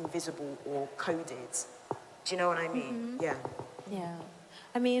invisible or coded. Do you know what I mean? Yeah. Yeah.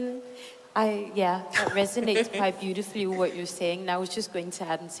 I mean, that resonates quite beautifully with what you're saying. And I was just going to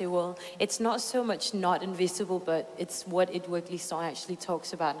add and say, well, it's not so much not invisible, but it's what Edward Glissant actually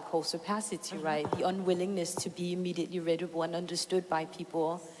talks about and calls opacity, right? The unwillingness to be immediately readable and understood by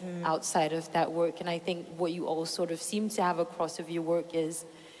people outside of that work. And I think what you all sort of seem to have across of your work is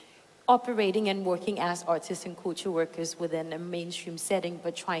operating and working as artists and culture workers within a mainstream setting,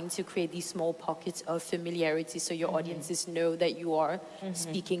 but trying to create these small pockets of familiarity so your audiences know that you are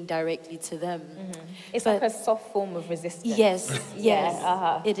speaking directly to them. It's like a soft form of resistance. Yes,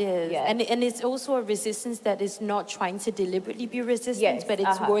 yes, it is. Yeah. And it's also a resistance that is not trying to deliberately be resistant, but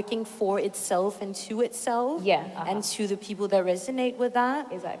it's working for itself and to itself, and to the people that resonate with that,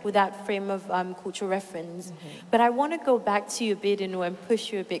 with that frame of cultural reference. But I want to go back to you a bit, Inua, and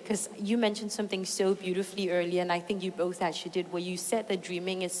push you a bit, because you mentioned something so beautifully earlier, and I think you both actually did, where you said that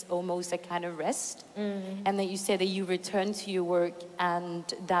dreaming is almost a kind of rest, and that you said that you return to your work and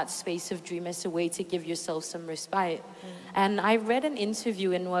that space of dream as a way to give yourself some respite. And I read an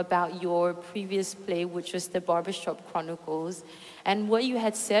interview, Inua, about your previous play, which was the Barbershop Chronicles, and what you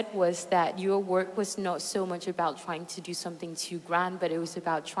had said was that your work was not so much about trying to do something too grand, but it was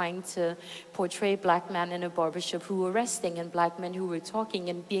about trying to portray Black men in a barbershop who were resting and Black men who were talking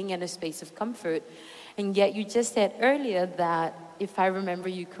and being in a space of comfort. And yet you just said earlier that, if I remember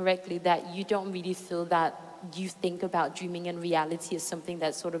you correctly, that you don't really feel that you think about dreaming and reality as something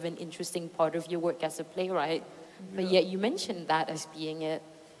that's sort of an interesting part of your work as a playwright. But yet you mentioned that as being it.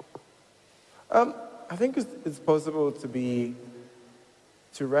 I think it's possible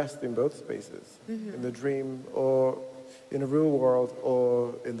to rest in both spaces, in the dream or in a real world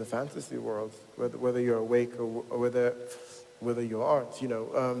or in the fantasy world, whether you're awake or whether you aren't. You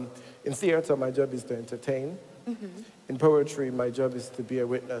know, in theater, my job is to entertain. In poetry, my job is to be a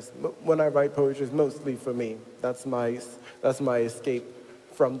witness. When I write poetry, it's mostly for me. That's my escape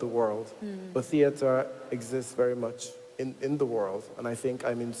from the world. But theater exists very much in the world, and I think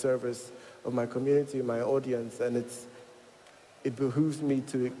I'm in service of my community, my audience, and it behooves me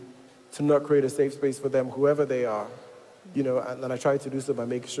to not create a safe space for them, whoever they are, you know, and I try to do so by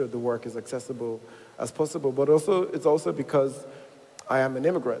making sure the work is accessible as possible. But also, it's also because I am an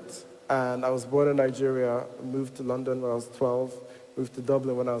immigrant, and I was born in Nigeria, moved to London when I was 12, moved to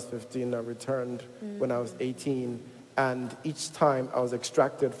Dublin when I was 15, I returned when I was 18, and each time I was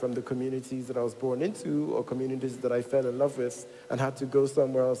extracted from the communities that I was born into or communities that I fell in love with and had to go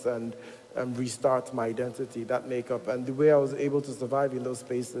somewhere else and restart my identity, that makeup. And the way I was able to survive in those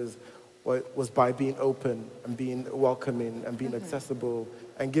spaces was by being open and being welcoming and being accessible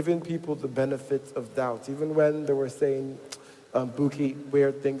and giving people the benefit of doubt. Even when they were saying booky,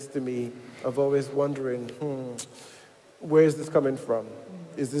 weird things to me, of always wondering, where is this coming from?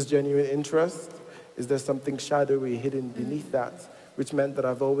 Is this genuine interest? Is there something shadowy hidden beneath that? which meant that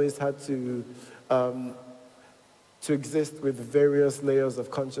I've always had to exist with various layers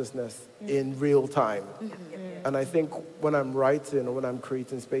of consciousness in real time. And I think when I'm writing or when I'm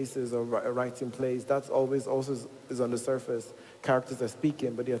creating spaces or writing plays, that's always also is on the surface. Characters are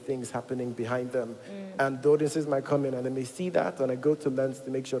speaking, but there are things happening behind them. And the audiences might come in and they may see that, and I go to lens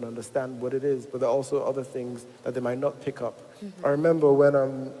to make sure to understand what it is, but there are also other things that they might not pick up. I remember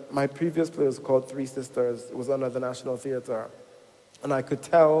when my previous play was called Three Sisters. It was on at the National Theatre, and I could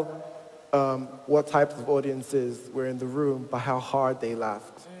tell what types of audiences were in the room by how hard they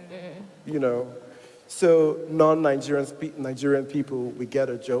laughed, you know. So Nigerian people, we get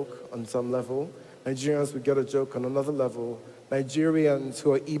a joke on some level. Nigerians, we get a joke on another level. Nigerians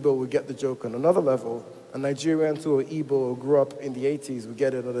who are Igbo, we get the joke on another level. And Nigerians who are Igbo or grew up in the 80s, we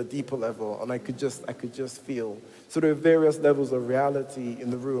get it on a deeper level. And I could just feel. So there are various levels of reality in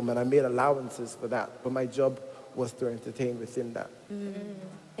the room, and I made allowances for that. But my job was to entertain within that.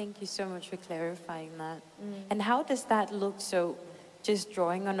 Thank you so much for clarifying that. And how does that look? So just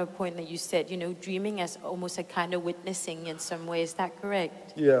drawing on a point that you said, you know, dreaming as almost a kind of witnessing in some way, is that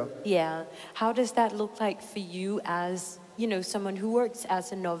correct? Yeah. Yeah. How does that look like for you as, you know, someone who works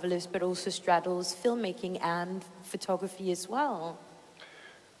as a novelist but also straddles filmmaking and photography as well?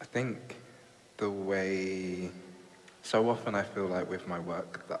 I think the way, so often I feel like with my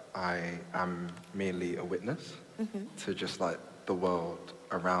work that I am merely a witness to just like the world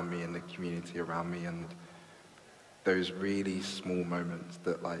around me and the community around me, and those really small moments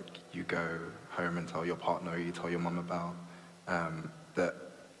that like you go home and tell your partner or you tell your mum about, that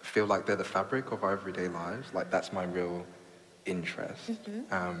feel like they're the fabric of our everyday lives. Like that's my real interest.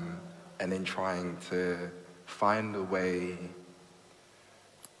 And in trying to find a way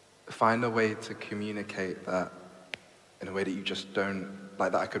to communicate that in a way that you just don't,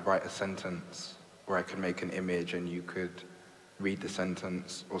 like that I could write a sentence or I could make an image and you could read the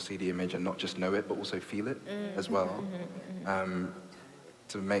sentence or see the image and not just know it, but also feel it as well.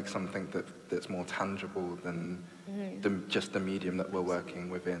 To make something that's more tangible than just the medium that we're working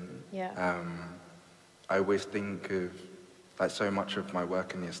within. I always think of, like so much of my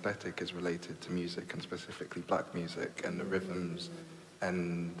work in the aesthetic is related to music, and specifically black music, and the rhythms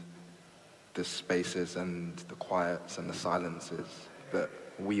and the spaces and the quiets and the silences that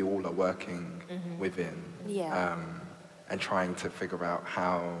we all are working within. And trying to figure out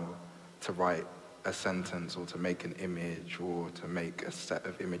how to write a sentence or to make an image or to make a set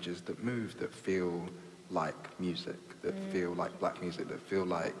of images that move, that feel like music, that feel like black music, that feel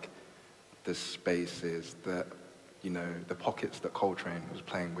like the spaces that, you know, the pockets that Coltrane was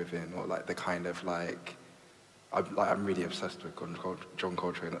playing within, or like the kind of like, I'm really obsessed with John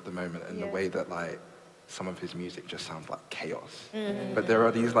Coltrane at the moment, and the way that like some of his music just sounds like chaos. But there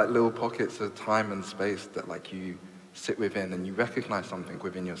are these like little pockets of time and space that like you sit within and you recognize something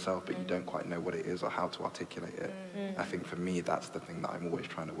within yourself, but you don't quite know what it is or how to articulate it. I think for me, that's the thing that I'm always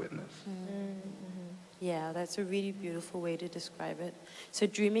trying to witness. Yeah, that's a really beautiful way to describe it. So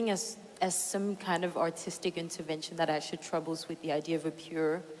dreaming as some kind of artistic intervention that actually troubles with the idea of a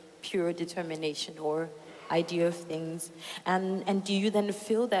pure determination or idea of things. And do you then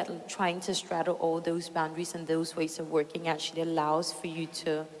feel that trying to straddle all those boundaries and those ways of working actually allows for you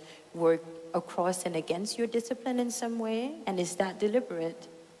to work across and against your discipline in some way? And is that deliberate?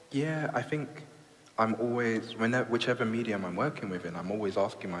 Yeah, I think I'm always, whichever medium I'm working within, I'm always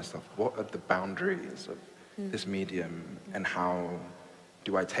asking myself, what are the boundaries of this medium, and how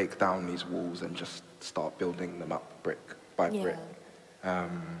do I take down these walls and just start building them up brick by brick?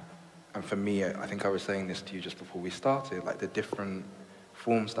 And for me, I think I was saying this to you just before we started, like the different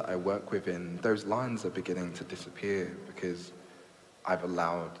forms that I work within, those lines are beginning to disappear because I've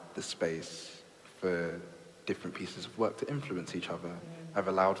allowed the space for different pieces of work to influence each other. I've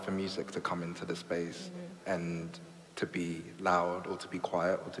allowed for music to come into the space and to be loud or to be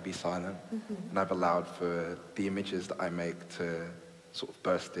quiet or to be silent. And I've allowed for the images that I make to sort of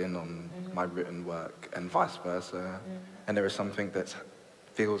burst in on my written work and vice versa. And there is something that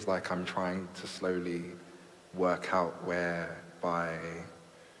feels like I'm trying to slowly work out whereby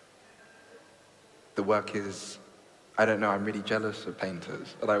the work is, I don't know, I'm really jealous of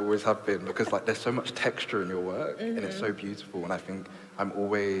painters, and I always have been, because like there's so much texture in your work, and it's so beautiful, and I think I'm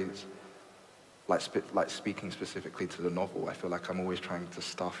always, like speaking specifically to the novel, I feel like I'm always trying to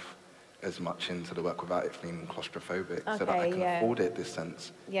stuff as much into the work without it feeling claustrophobic, so that I can afford it this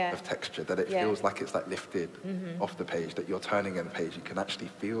sense of texture, that it feels like it's like lifted off the page, that you're turning in the page, you can actually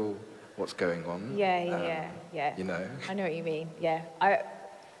feel what's going on. You know? I know what you mean, I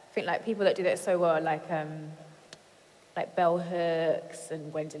think like people that do that so well, like Bell Hooks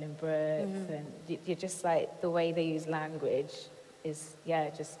and Gwendolyn Brooks, and you're just like, the way they use language yeah,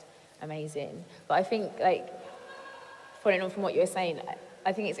 just amazing. But I think, like, following on from what you were saying,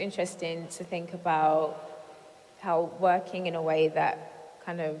 I think it's interesting to think about how working in a way that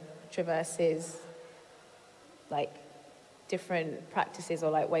kind of traverses, like, different practices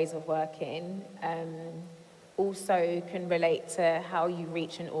or, like, ways of working, also can relate to how you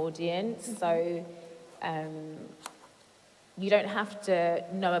reach an audience. So you don't have to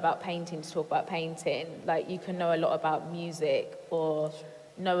know about painting to talk about painting. Like, you can know a lot about music, or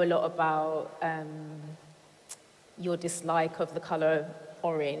know a lot about your dislike of the color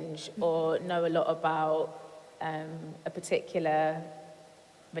orange, or know a lot about a particular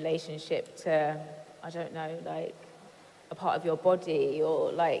relationship to, I don't know, like a part of your body,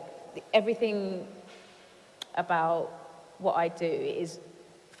 or like everything about what I do is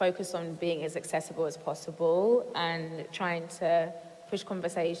focused on being as accessible as possible and trying to push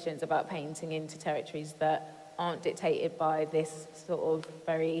conversations about painting into territories that aren't dictated by this sort of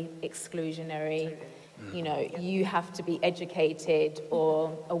very exclusionary, you know, you have to be educated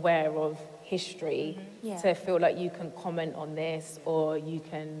or aware of history to feel like you can comment on this, or you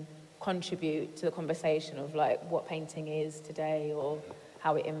can contribute to the conversation of like what painting is today or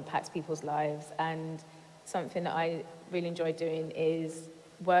how it impacts people's lives. And something that I really enjoy doing is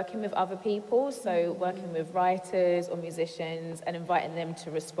working with other people, so working with writers or musicians and inviting them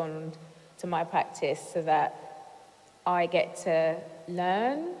to respond to my practice so that I get to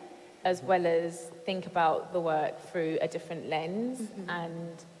learn as well as think about the work through a different lens. And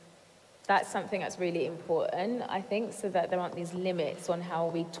that's something that's really important, I think, so that there aren't these limits on how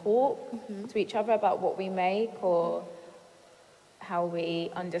we talk to each other about what we make, or how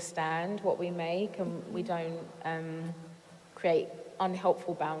we understand what we make, and we don't create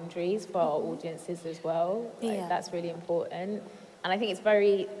unhelpful boundaries for our audiences as well. Like, that's really important. And I think it's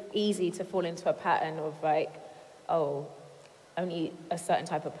very easy to fall into a pattern of like, oh, only a certain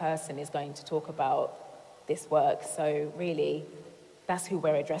type of person is going to talk about this work, so really that's who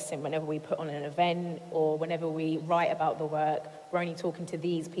we're addressing whenever we put on an event or whenever we write about the work. We're only talking to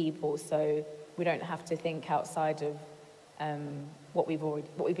these people, so we don't have to think outside of what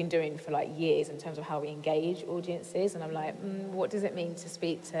we've been doing for like years in terms of how we engage audiences. And I'm like, what does it mean to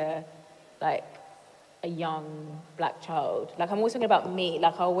speak to like a young black child? Like, I'm always thinking about me.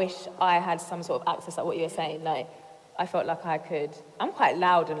 Like, I wish I had some sort of access, like what you were saying. Like, I felt like I could. I'm quite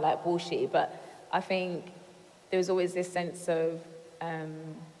loud and like bullshitty, but I think there was always this sense of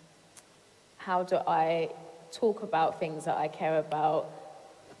how do I talk about things that I care about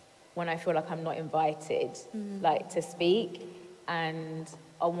when I feel like I'm not invited, like, to speak. And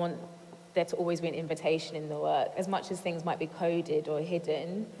I want there to always be an invitation in the work. As much as things might be coded or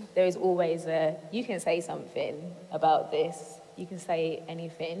hidden, there is always you can say something about this, you can say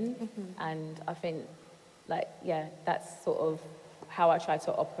anything. And I think, like, yeah, that's sort of how I try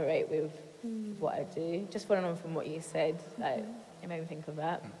to operate with what I do. Just following on from what you said, like, it made me think of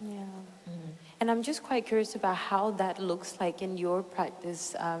that. And I'm just quite curious about how that looks like in your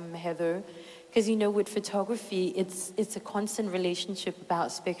practice, Heather. Because, you know, with photography, it's a constant relationship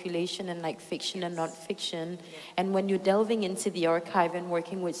about speculation and like fiction and non-fiction. And when you're delving into the archive and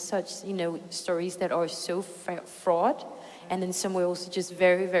working with such, you know, stories that are so fraught and in some way also just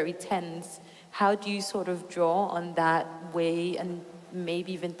very, very tense, how do you sort of draw on that way and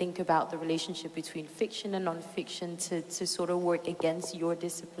maybe even think about the relationship between fiction and non-fiction to sort of work against your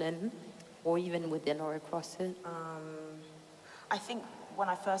discipline or even within or across it? I think when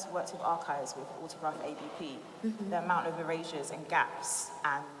I first worked with archives with Autograph ABP, the amount of erasures and gaps,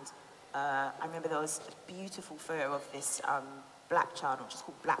 and I remember there was a beautiful photo of this black child, or just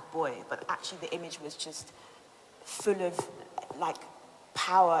called Black Boy, but actually the image was just full of like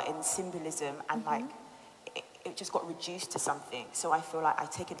power and symbolism, and like it just got reduced to something. So I feel like I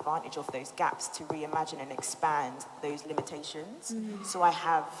take advantage of those gaps to reimagine and expand those limitations. So I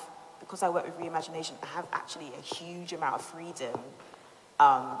have, because I work with reimagination, I have actually a huge amount of freedom.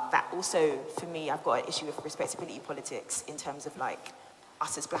 That also, for me, I've got an issue with respectability politics in terms of like,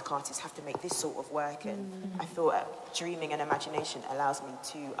 us as black artists have to make this sort of work, and I feel dreaming and imagination allows me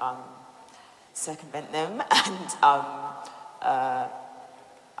to circumvent them, and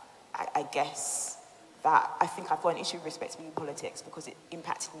I guess that I think I've got an issue with respectability politics because it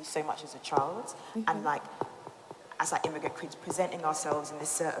impacted me so much as a child, and like, as like immigrant kids, presenting ourselves in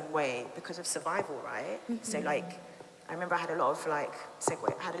this certain way because of survival, right? So like, I remember I had a lot of like,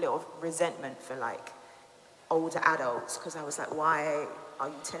 I had a little resentment for like older adults because I was like, why are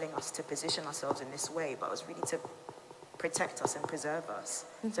you telling us to position ourselves in this way? But it was really to protect us and preserve us.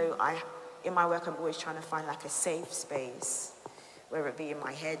 So in my work, I'm always trying to find like a safe space, whether it be in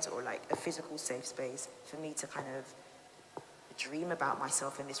my head or like a physical safe space for me to kind of dream about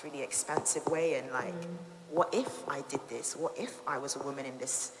myself in this really expansive way, and like, what if I did this? What if I was a woman in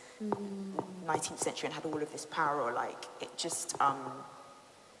this 19th century and had all of this power? Or like, it just,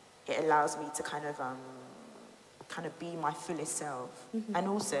 it allows me to kind of be my fullest self. And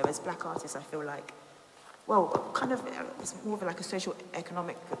also, as black artists, I feel like, well, kind of, it's more of like a social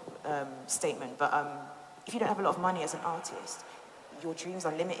economic statement, but if you don't have a lot of money as an artist, your dreams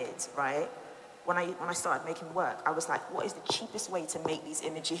are limited, right? When I started making work, I was like, what is the cheapest way to make these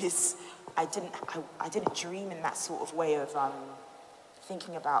images? I didn't dream in that sort of way of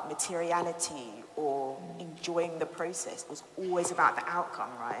thinking about materiality or enjoying the process. It was always about the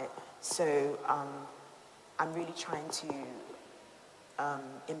outcome, right? So I'm really trying to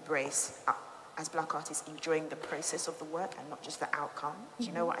embrace, as black artists, enjoying the process of the work and not just the outcome. Do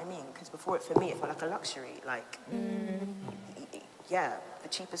you know what I mean? Because before, for me, it felt like a luxury. Like, yeah, the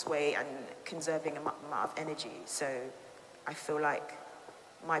cheapest way and conserving amount of energy. So I feel like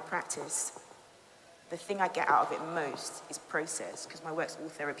my practice, the thing I get out of it most is process, because my work's all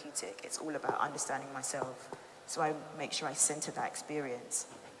therapeutic. It's all about understanding myself. So I make sure I center that experience.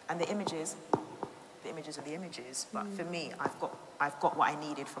 And the images are the images, but for me, I've got what I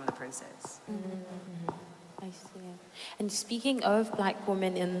needed from the process. I see. And speaking of black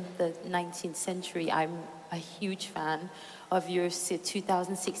women in the 19th century, I'm a huge fan of your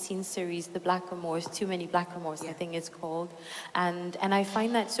 2016 series, The Blackamoors, Too Many Blackamoors, I think it's called. And I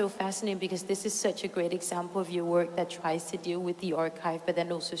find that so fascinating because this is such a great example of your work that tries to deal with the archive, but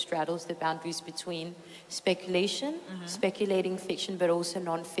then also straddles the boundaries between speculation, speculating fiction, but also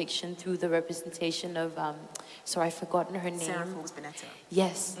non-fiction through the representation of, sorry, I've forgotten her name. Sarah Forbes-Bonetta.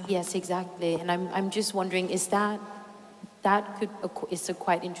 Yes, yes, exactly. And I'm just wondering, is it's a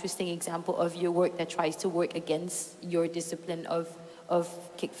quite interesting example of your work that tries to work against your discipline of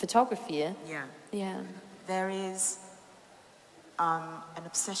photography. Yeah. Yeah. There is an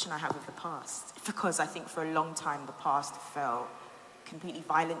obsession I have with the past, because I think for a long time the past felt completely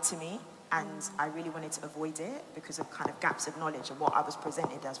violent to me, and I really wanted to avoid it because of kind of gaps of knowledge and what I was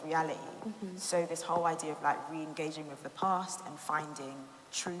presented as reality. So this whole idea of like re-engaging with the past and finding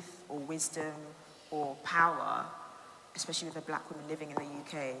truth or wisdom or power, especially with a black woman living in the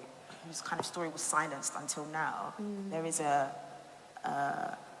UK, whose kind of story was silenced until now, there is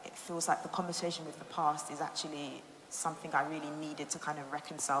it feels like the conversation with the past is actually something I really needed to kind of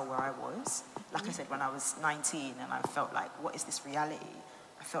reconcile where I was. Like I said, when I was 19 and I felt like, what is this reality?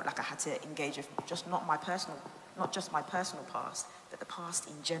 I felt like I had to engage with not just my personal past, but the past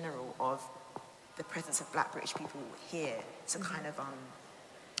in general of the presence of black British people here to kind of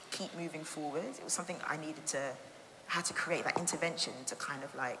keep moving forward. It was something I had to create that intervention to kind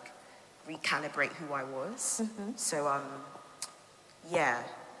of like recalibrate who I was. So yeah,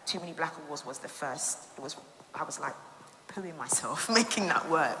 Too Many Blackamoors was the first. I was like pooing myself making that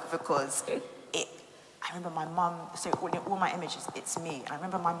work, because I remember my mum, so all my images, it's me. And I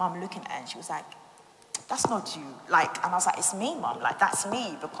remember my mum looking at it and she was like, that's not you. Like, and I was like, it's me, Mum, like that's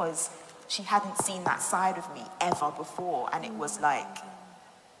me, because she hadn't seen that side of me ever before. And it was like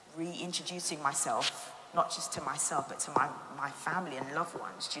reintroducing myself, not just to myself, but to my family and loved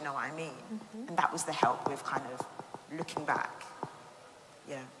ones, do you know what I mean? And that was the help with kind of looking back.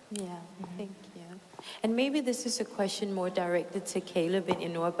 Yeah. Yeah, thank you. And maybe this is a question more directed to Caleb and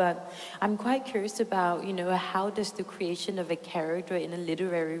Inua, but I'm quite curious about, how does the creation of a character in a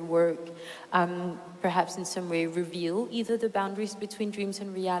literary work perhaps in some way reveal either the boundaries between dreams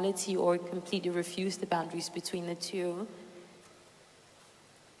and reality or completely refuse the boundaries between the two?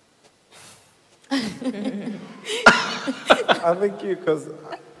 I think because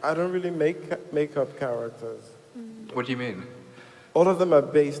I don't really make up characters. What do you mean? All of them are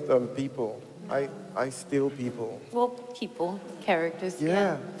based on people. I steal people. Well, people, characters.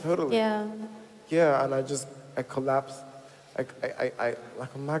 Yeah, totally. Yeah. Yeah, and I collapse. I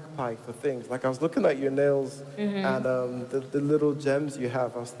like a magpie for things. Like I was looking at your nails and the little gems you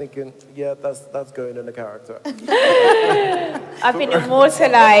have. I was thinking, yeah, that's going in the character. I've been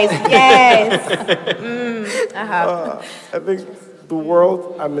immortalized. Yes. I have. I think the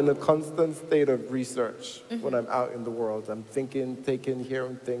world, I'm in a constant state of research when I'm out in the world. I'm thinking, taking,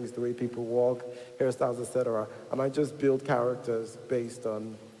 hearing things, the way people walk, hairstyles, etc. And I just build characters based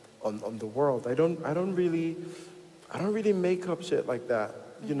on the world. I don't really make up shit like that.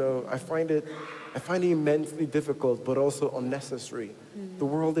 I find it immensely difficult, but also unnecessary. The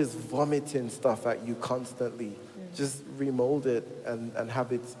world is vomiting stuff at you constantly. Just remold it and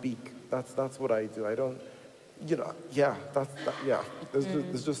have it speak. That's what I do. I don't. Yeah,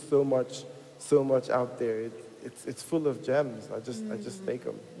 There's just so much out there. It's full of gems. I just take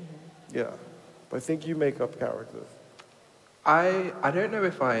them. Yeah, but I think you make up characters. I don't know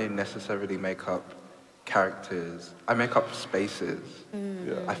if I necessarily make up characters. I make up spaces.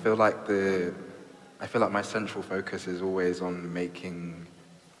 Yeah. I feel like my central focus is always on making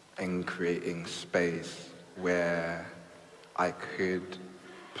and creating space where I could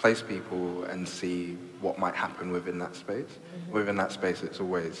place people and see what might happen within that space. Within that space, it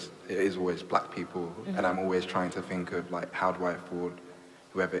is always black people, and I'm always trying to think of like, how do I afford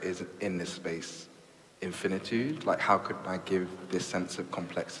whoever is in this space infinitude? Like, how could I give this sense of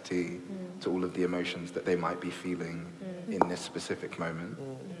complexity to all of the emotions that they might be feeling in this specific moment?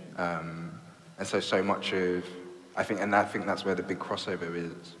 And so much of, I think that's where the big crossover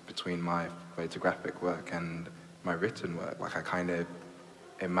is between my photographic work and my written work. Like, I kind of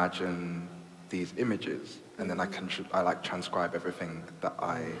imagine these images, and then I like transcribe everything that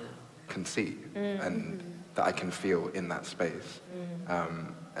I can see and that I can feel in that space.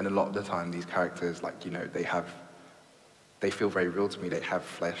 And a lot of the time, these characters, like, you know, they feel very real to me. They have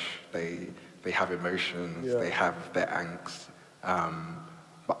flesh, they have emotions, they have their angst.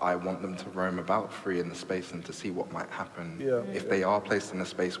 But I want them to roam about free in the space and to see what might happen if they are placed in a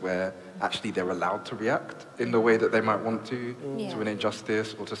space where actually they're allowed to react in the way that they might want to an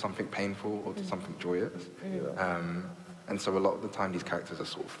injustice or to something painful or to something joyous. And so a lot of the time these characters are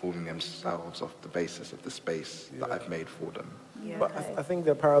sort of forming themselves off the basis of the space that I've made for them. But I think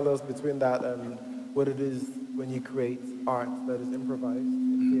there are parallels between that and what it is when you create art that is improvised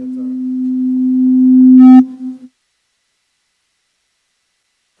in theater.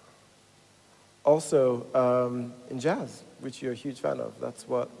 Also, in jazz, which you're a huge fan of, that's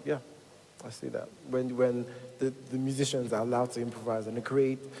what, I see that. When the musicians are allowed to improvise and to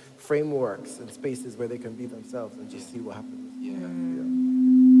create frameworks and spaces where they can be themselves and just see what happens.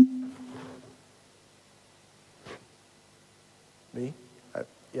 Me?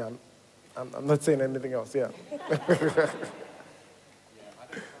 I'm not saying anything else, Okay.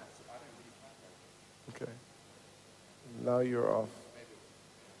 Now you're off.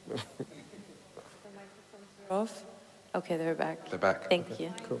 Off? Okay, they're back. They're back. Thank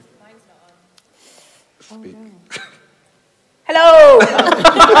you. Cool. Speak. Hello!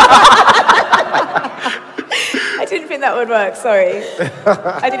 I didn't think that would work, sorry.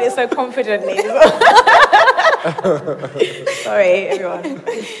 I did it so confidently. Sorry, everyone.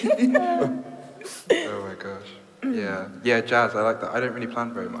 Oh my gosh. Yeah, jazz, I like that. I don't really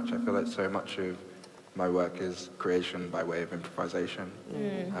plan very much. I feel like so much of my work is creation by way of improvisation.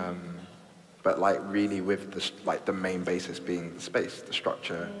 But like really with the main basis being the space, the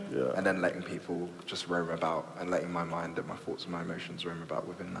structure, and then letting people just roam about and letting my mind and my thoughts and my emotions roam about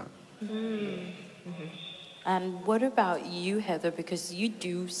within that. And what about you, Heather? Because you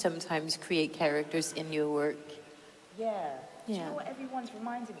do sometimes create characters in your work. Do you know what everyone's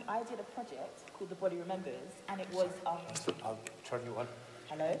reminding me? I did a project called The Body Remembers, and it was... I'll turn you on.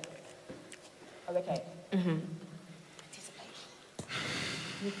 Hello? Oh, okay.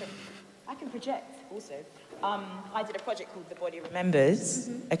 I can project also. I did a project called The Body Remembers,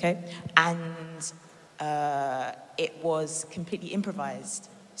 okay? And it was completely improvised.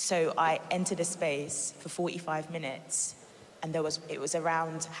 So I entered a space for 45 minutes, and it was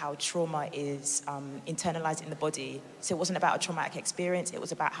around how trauma is internalized in the body. So it wasn't about a traumatic experience, it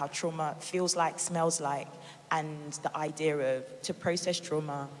was about how trauma feels like, smells like, and the idea of, to process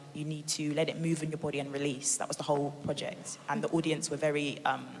trauma, you need to let it move in your body and release. That was the whole project. And the audience were very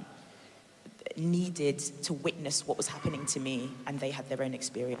needed to witness what was happening to me, and they had their own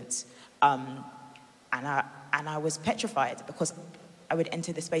experience. And I was petrified because I would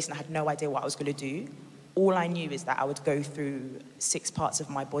enter the space and I had no idea what I was going to do. All I knew is that I would go through 6 parts of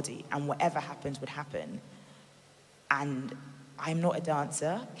my body, and whatever happened would happen. And I'm not a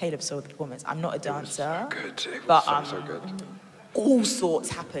dancer. Caleb saw the performance. I'm not a dancer. It was so good. All sorts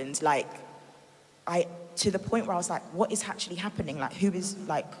happened. Like, to the point where I was like, what is actually happening? Like, who is,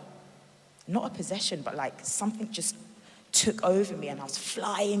 like, not a possession, but like something just took over me, and I was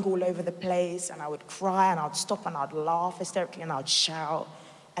flying all over the place, and I would cry, and I'd stop, and I'd laugh hysterically, and I'd shout.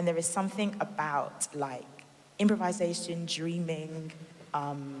 And there is something about like improvisation, dreaming,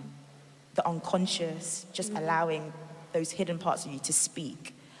 the unconscious, just allowing those hidden parts of you to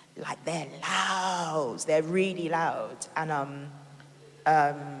speak. Like, they're loud, they're really loud. And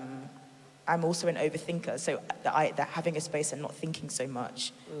I'm also an overthinker, so that having a space and not thinking so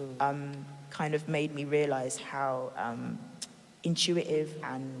much kind of made me realize how intuitive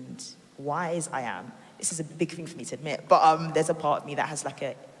and wise I am. This is a big thing for me to admit, but there's a part of me that has like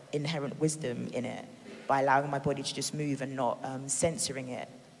an inherent wisdom in it by allowing my body to just move and not censoring it.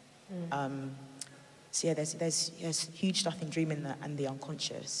 So yeah, there's huge stuff in dreaming and the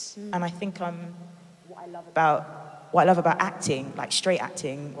unconscious. And I think what what I love about acting, like straight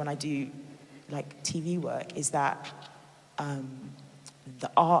acting, when I do like TV work, is that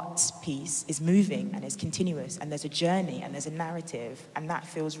the art piece is moving and it's continuous, and there's a journey and there's a narrative, and that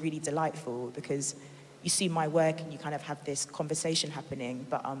feels really delightful because you see my work and you kind of have this conversation happening,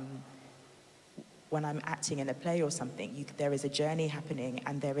 but when I'm acting in a play or something, there is a journey happening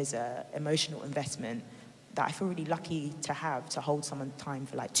and there is a emotional investment that I feel really lucky to have, to hold someone's time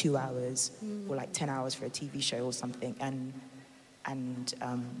for like 2 hours or like 10 hours for a TV show or something, and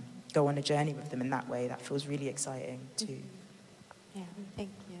go on a journey with them in that way. That feels really exciting too. Yeah, thank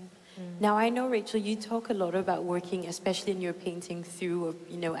you. Now, I know, Rachel, you talk a lot about working, especially in your painting, through,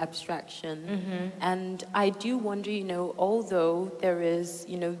 abstraction. And I do wonder, although there is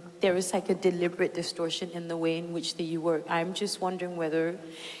like a deliberate distortion in the way in which you work, I'm just wondering whether,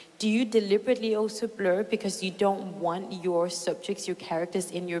 do you deliberately also blur because you don't want your subjects, your characters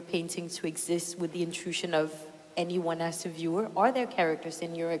in your painting to exist with the intrusion of anyone as a viewer? Are there characters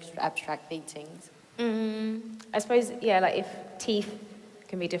in your abstract paintings? I suppose, like if teeth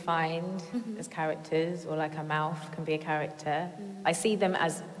can be defined as characters, or like a mouth can be a character, I see them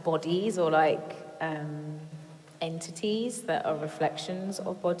as bodies or like entities that are reflections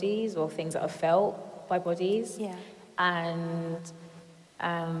of bodies or things that are felt by bodies. Yeah. And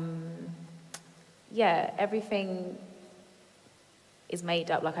everything is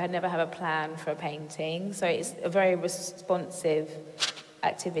made up. Like I never have a plan for a painting, so it's a very responsive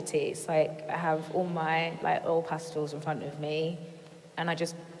activity. It's like I have all my oil pastels in front of me, and I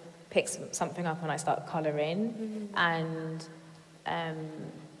just pick something up and I start colouring. And I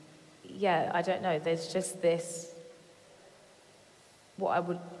don't know, there's just this, what I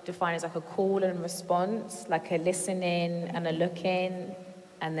would define as like a call and response, like a listening and a looking,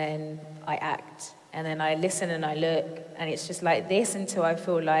 and then I act, and then I listen and I look, and it's just like this until I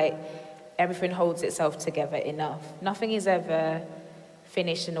feel like everything holds itself together enough. Nothing is ever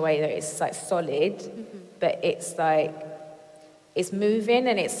finished in a way that it's like solid, but it's like, it's moving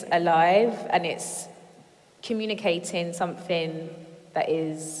and it's alive and it's communicating something that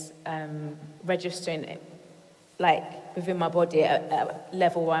is registering like within my body at a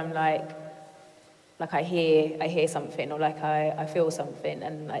level where I'm like I hear something, or like I feel something,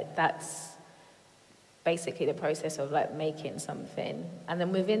 and like that's basically the process of like making something. And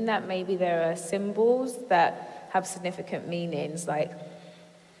then within that, maybe there are symbols that have significant meanings. Like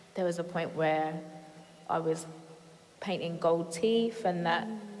there was a point where I was painting gold teeth, and that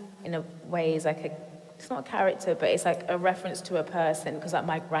in a way is like it's not a character, but it's like a reference to a person, because like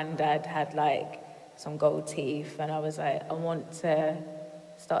my granddad had like some gold teeth, and I was like, I want to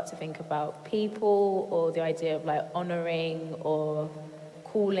start to think about people, or the idea of like honoring or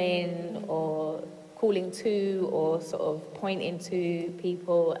calling to, or sort of pointing to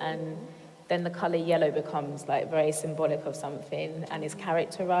people. And then the color yellow becomes like very symbolic of something and is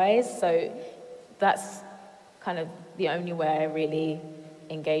characterized. So that's kind of the only way I really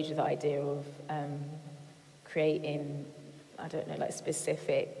engage with the idea of creating, I don't know, like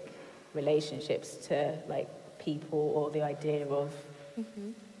specific relationships to like people, or the idea of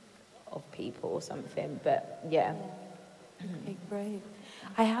people or something. But yeah. Okay, great.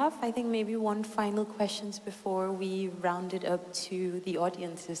 I think maybe one final questions before we round it up to the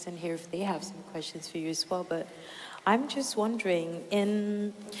audiences and hear if they have some questions for you as well. But I'm just wondering,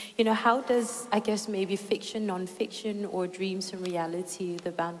 how does, I guess, maybe fiction, non-fiction, or dreams and reality,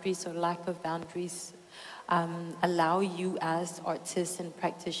 the boundaries or lack of boundaries, allow you as artists and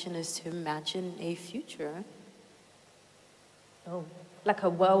practitioners to imagine a future? Oh, like a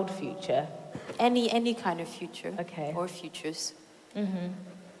world future? Any kind of future. Okay. Or futures.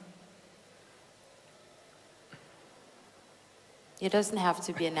 It doesn't have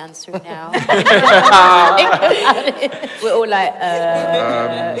to be an answer now. We're all like,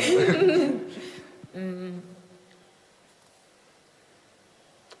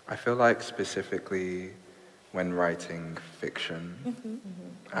 I feel like specifically when writing fiction,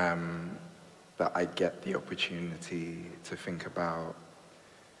 that I get the opportunity to think about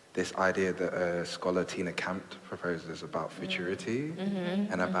this idea that a scholar, Tina Campt, proposes about futurity,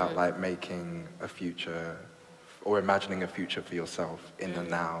 and about like making a future, or imagining a future for yourself in the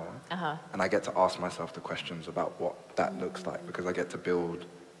now. And I get to ask myself the questions about what that looks like, because I get to build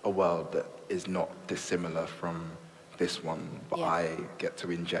a world that is not dissimilar from this one, but I get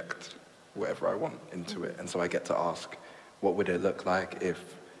to inject whatever I want into it. And so I get to ask, what would it look like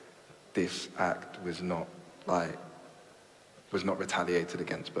if this act was not retaliated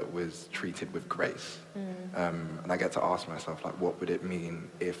against, but was treated with grace? And I get to ask myself, like, what would it mean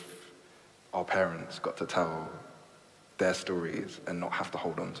if our parents got to tell their stories and not have to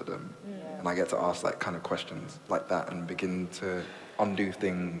hold on to them. And I get to ask like kind of questions like that and begin to undo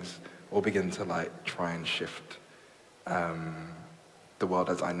things or begin to like try and shift the world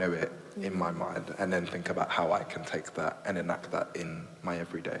as I know it in my mind, and then think about how I can take that and enact that in my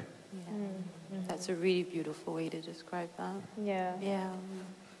everyday. That's a really beautiful way to describe that. Yeah. Yeah.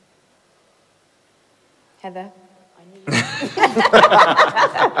 Heather?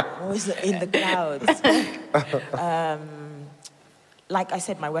 Was in the clouds. Like I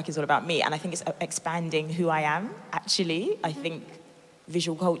said, my work is all about me, and I think it's expanding who I am, actually. I think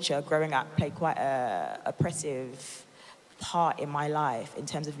visual culture, growing up, played quite an oppressive part in my life in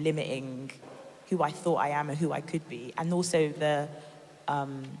terms of limiting who I thought I am and who I could be. And also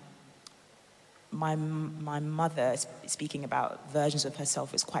my mother, speaking about versions of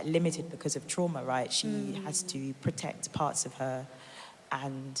herself, is quite limited because of trauma, right? She has to protect parts of her,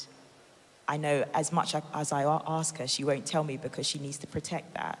 and I know as much as I ask her, she won't tell me because she needs to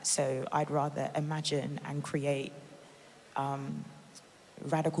protect that. So I'd rather imagine and create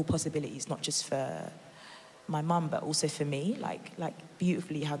radical possibilities, not just for my mum, but also for me. Like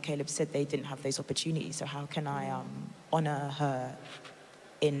beautifully how Caleb said they didn't have those opportunities. So how can I honor her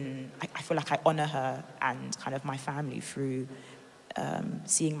I feel like I honor her and kind of my family through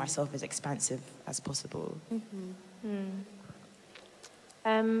seeing myself as expansive as possible.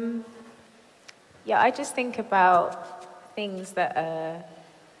 Yeah, I just think about things that are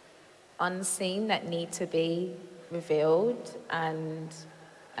unseen that need to be revealed, and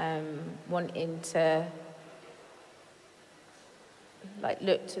wanting to like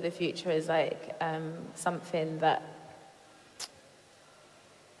look to the future as like something that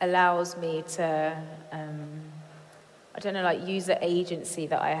allows me to I don't know, like use the agency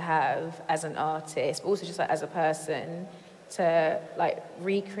that I have as an artist, but also just like as a person, to like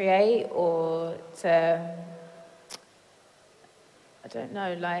recreate or to, I don't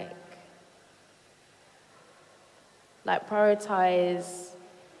know, like prioritize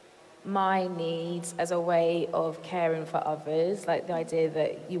my needs as a way of caring for others. Like the idea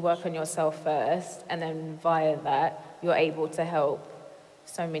that you work on yourself first, and then via that you're able to help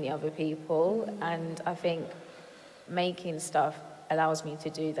so many other people. And I think making stuff allows me to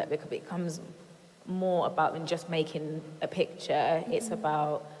do that, because it becomes more about than just making a picture. It's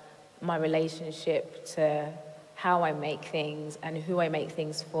about my relationship to how I make things and who I make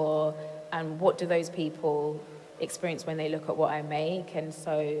things for, and what do those people experience when they look at what I make. And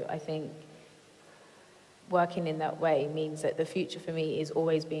so I think working in that way means that the future for me is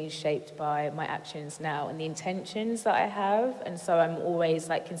always being shaped by my actions now and the intentions that I have. And so I'm always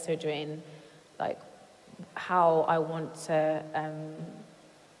like considering like how I want to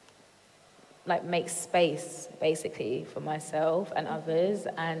like make space basically for myself and others,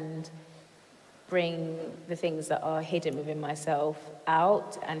 and bring the things that are hidden within myself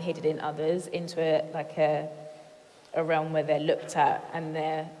out and hidden in others into a realm where they're looked at and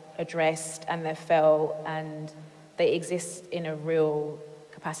they're addressed and they're felt and they exist in a real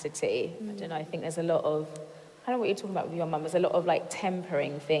capacity. I don't know, I think there's a lot of, I don't know what you're talking about with your mum, there's a lot of like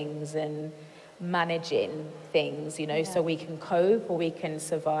tempering things and managing things, you know, so we can cope or we can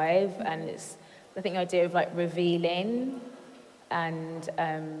survive. And it's, I think the idea of like revealing and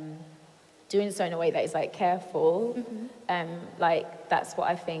doing so in a way that is like careful, like that's what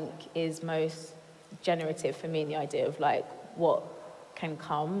I think is most generative for me, in the idea of like what can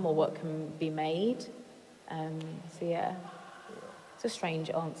come or what can be made. So yeah, it's a strange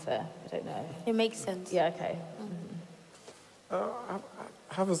answer, I don't know. It makes sense. Yeah, okay. I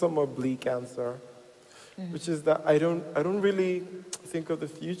have a somewhat bleak answer, which is that I don't really think of the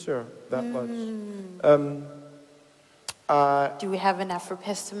future that much. Do we have an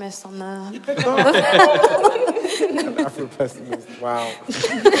Afro-pessimist on the... An Afro-pessimist, wow.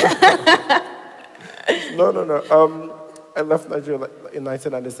 No. I left Nigeria in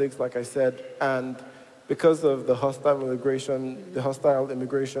 1996, like I said, and because of the hostile immigration, the hostile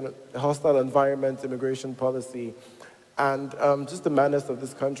environment immigration policy, and just the madness of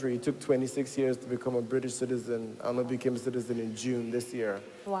this country, it took 26 years to become a British citizen, and I became a citizen in June this year.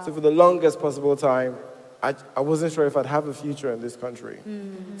 Wow. So for the longest possible time, I wasn't sure if I'd have a future in this country.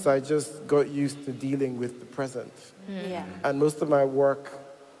 So I just got used to dealing with the present. Yeah. And most of my work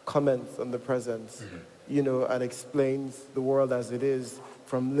comments on the present, you know, and explains the world as it is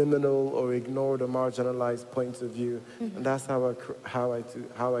from liminal or ignored or marginalized points of view. And that's how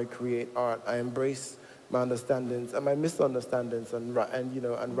I create art. I embrace my understandings and my misunderstandings and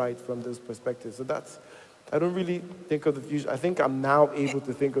write from those perspectives. So I don't really think of the future. I think I'm now able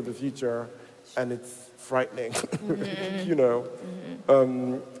to think of the future, and it's frightening, you know.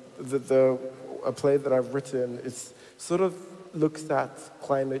 a play that I've written, it's sort of looks at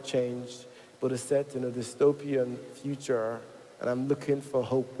climate change, but it's set in a dystopian future, and I'm looking for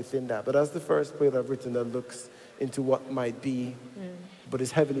hope within that. But that's the first play that I've written that looks into what might be, but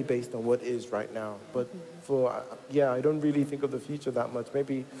is heavily based on what is right now. But for, yeah, I don't really think of the future that much.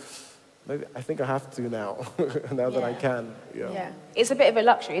 Maybe I think I have to now, now that I can. Yeah. It's a bit of a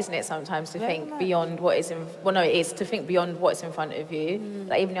luxury, isn't it, sometimes to think beyond what is in, well, no, it is to think beyond what's in front of you.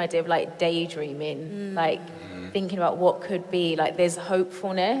 Like even the idea of like daydreaming, like thinking about what could be, like there's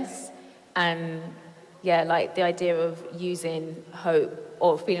hopefulness, and yeah, like the idea of using hope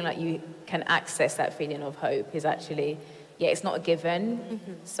or feeling like you can access that feeling of hope is actually, yeah, it's not a given.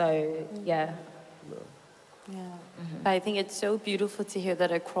 So, yeah. I think it's so beautiful to hear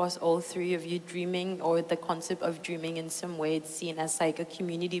that across all three of you, dreaming or the concept of dreaming in some way, it's seen as like a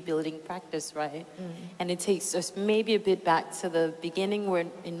community building practice, right? And it takes us maybe a bit back to the beginning where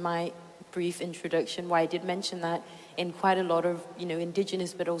in my brief introduction, where I did mention that in quite a lot of, you know,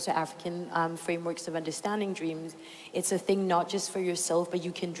 indigenous but also African frameworks of understanding dreams, it's a thing not just for yourself, but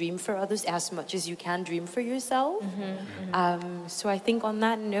you can dream for others as much as you can dream for yourself. So I think on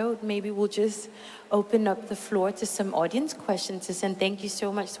that note, maybe we'll just open up the floor to some audience questions. And thank you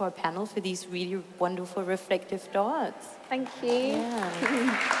so much to our panel for these really wonderful reflective thoughts. Thank you.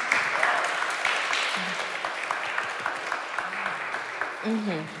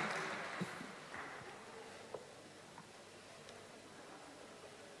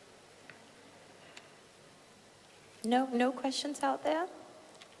 No questions out there?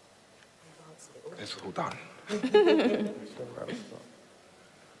 It's all done.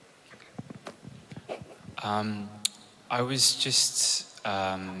 I was just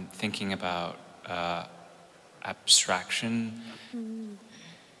thinking about abstraction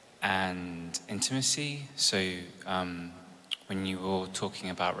and intimacy. So when you were talking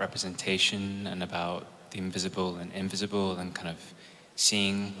about representation and about the invisible and invisible and kind of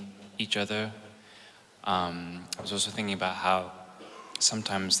seeing each other, I was also thinking about how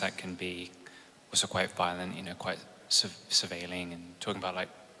sometimes that can be also quite violent, you know, quite surveilling, and talking about like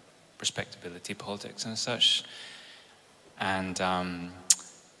respectability politics and such. And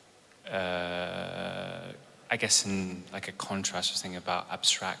I guess in like a contrast, I was thinking about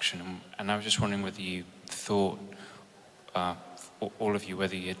abstraction, and I was just wondering whether you thought, all of you,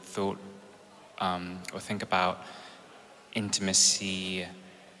 whether you had thought or think about intimacy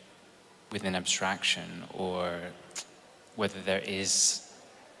within abstraction, or whether that is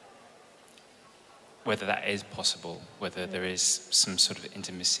possible, whether there is some sort of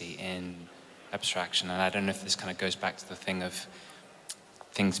intimacy in abstraction. And I don't know if this kind of goes back to the thing of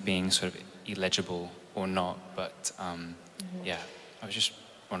things being sort of illegible or not, but yeah, I was just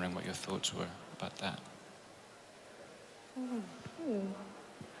wondering what your thoughts were about that.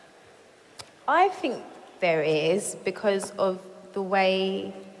 I think there is, because of the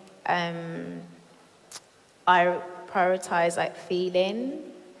way I prioritize like feeling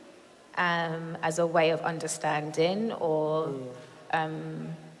as a way of understanding, or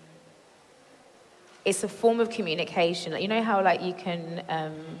it's a form of communication. Like, you know how like you can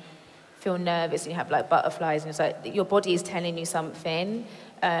feel nervous and you have like butterflies, and it's like your body is telling you something,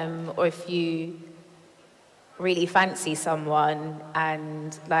 or if you really fancy someone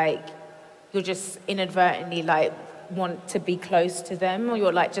and like you're just inadvertently like want to be close to them, or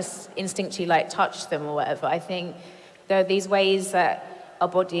you're like just instinctually like touch them or whatever. I think there are these ways that our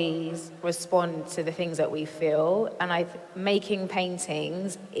bodies respond to the things that we feel, and making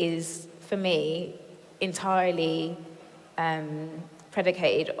paintings is for me entirely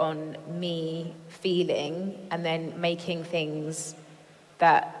predicated on me feeling and then making things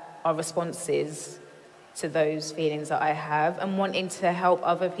that are responses to those feelings that I have, and wanting to help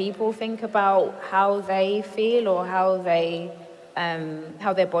other people think about how they feel, or how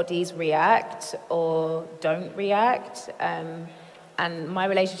their bodies react or don't react. And my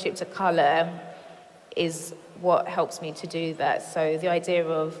relationship to colour is what helps me to do that. So the idea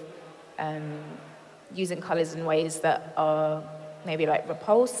of using colours in ways that are maybe like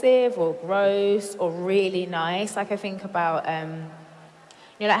repulsive or gross or really nice. Like I think about,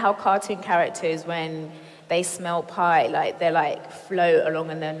 you know, like how cartoon characters, when they smell pie, like they like float along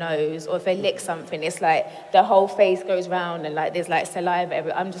in their nose, or if they lick something, it's like their whole face goes round and like there's like saliva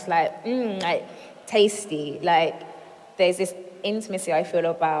everywhere. I'm just like, like tasty. Like there's this intimacy I feel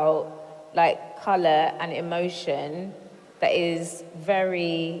about like colour and emotion that is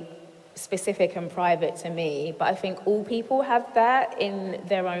very specific and private to me, but I think all people have that in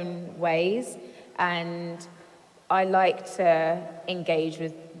their own ways, and I like to engage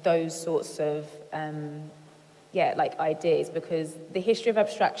with those sorts of like ideas, because the history of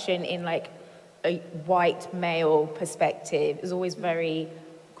abstraction in like a white male perspective. It's always very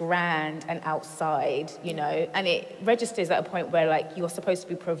grand and outside, you know, and it registers at a point where like you're supposed to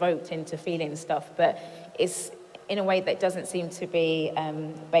be provoked into feeling stuff, but it's in a way that doesn't seem to be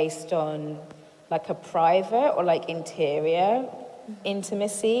based on like a private or like interior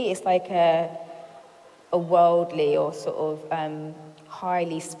intimacy. It's like a worldly or sort of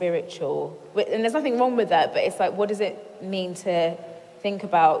highly spiritual, and there's nothing wrong with that, but it's like, what does it mean to think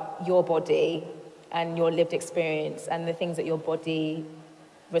about your body and your lived experience and the things that your body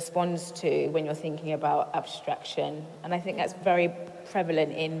responds to when you're thinking about abstraction? And I think that's very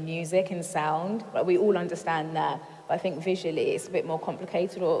prevalent in music and sound. Like, we all understand that, but I think visually it's a bit more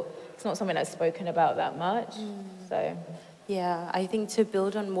complicated, or it's not something that's spoken about that much. So yeah, I think to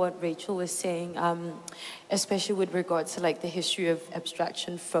build on what Rachel was saying, especially with regards to like the history of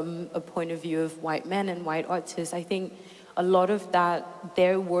abstraction from a point of view of white men and white artists, I think a lot of that,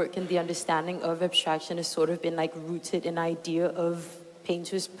 their work and the understanding of abstraction has sort of been like rooted in idea of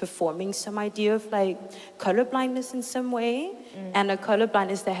painters performing some idea of like colorblindness in some way, and a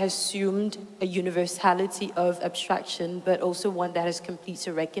colorblindness that has assumed a universality of abstraction, but also one that has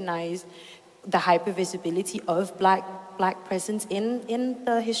completely recognized the hypervisibility of black presence in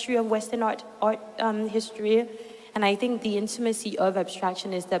the history of Western art history. And I think the intimacy of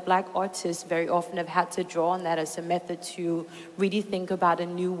abstraction is that black artists very often have had to draw on that as a method to really think about a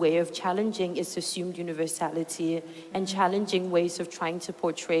new way of challenging its assumed universality and challenging ways of trying to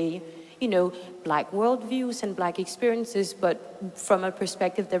portray, you know, black worldviews and black experiences, but from a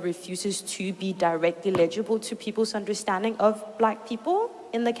perspective that refuses to be directly legible to people's understanding of black people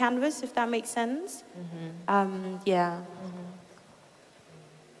in the canvas, if that makes sense. Yeah.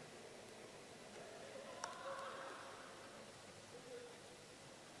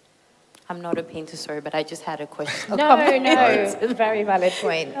 I'm not a painter, sorry, but I just had a question. No, very valid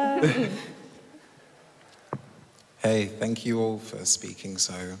point. Hey, thank you all for speaking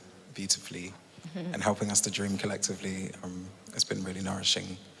so beautifully and helping us to dream collectively. It's been really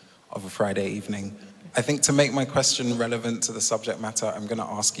nourishing of a Friday evening. I think to make my question relevant to the subject matter, I'm going to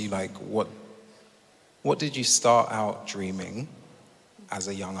ask you, like, what did you start out dreaming as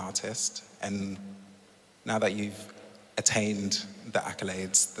a young artist? And now that you've attained the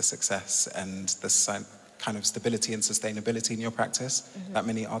accolades, the success, and the kind of stability and sustainability in your practice that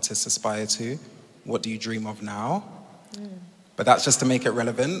many artists aspire to, what do you dream of now? But that's just to make it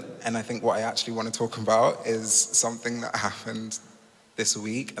relevant. And I think what I actually want to talk about is something that happened this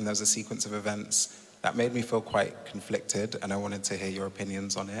week, and there was a sequence of events that made me feel quite conflicted, and I wanted to hear your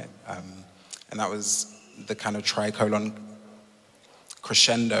opinions on it. And that was the kind of tricolon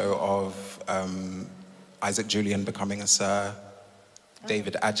crescendo of Isaac Julian becoming a Sir,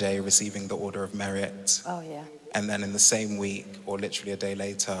 David Adjaye receiving the Order of Merit. Oh, yeah. And then in the same week, or literally a day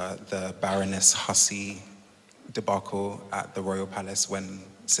later, the Baroness Hussey debacle at the Royal Palace when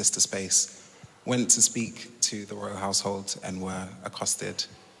Sister Space went to speak to the royal household and were accosted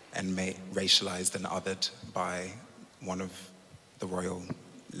and racialized and othered by one of the royal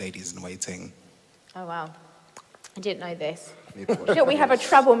ladies in waiting. Oh, wow. I didn't know this. Should we have a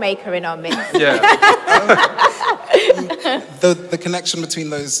troublemaker in our midst? Yeah. The connection between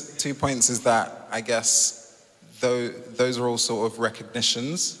those 2 points is that, I guess, those are all sort of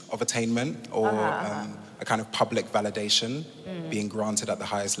recognitions of attainment or a kind of public validation being granted at the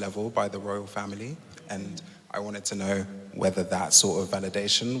highest level by the royal family. And I wanted to know whether that sort of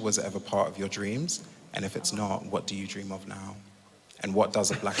validation was ever part of your dreams. And if it's not, what do you dream of now? And what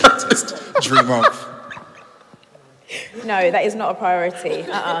does a black artist dream of? No, that is not a priority.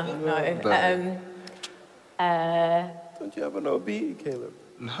 No. Don't you have an OB, Caleb?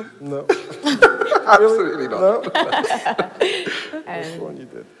 No. No. Absolutely not. No? Which one you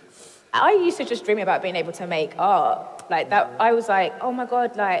did? I used to just dream about being able to make art. Like that, I was like, oh my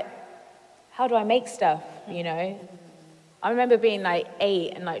God, like, how do I make stuff, you know? I remember being like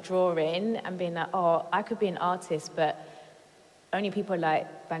 8 and like drawing and being like, oh, I could be an artist, but only people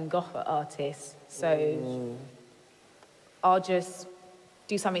like Van Gogh are artists. So I'll just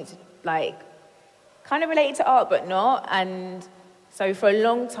do something to, like, kind of related to art, but not. And so for a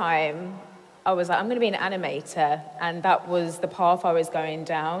long time, I was like, I'm going to be an animator. And that was the path I was going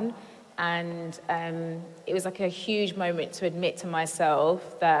down. And it was like a huge moment to admit to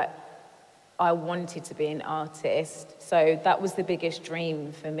myself that I wanted to be an artist. So that was the biggest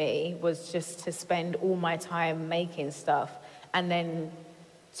dream for me, was just to spend all my time making stuff. And then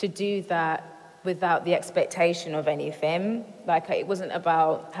to do that without the expectation of anything. Like, it wasn't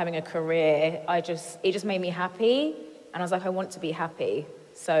about having a career. It just made me happy. And I was like, I want to be happy.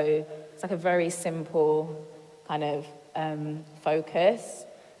 So it's like a very simple kind of focus.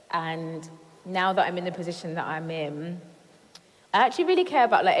 And now that I'm in the position that I'm in, I actually really care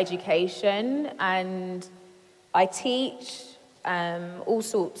about like education, and I teach all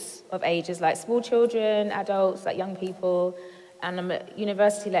sorts of ages, like small children, adults, like young people, and I'm a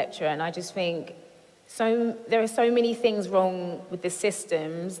university lecturer, and I just think there are so many things wrong with the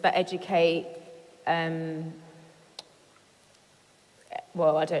systems that educate,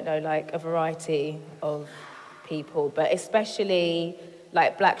 well, I don't know, like a variety of people, but especially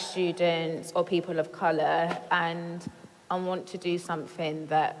like Black students or people of colour, and I want to do something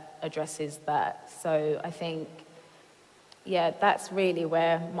that addresses that. So I think, yeah, that's really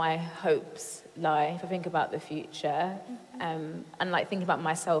where my hopes lie, if I think about the future. And like thinking about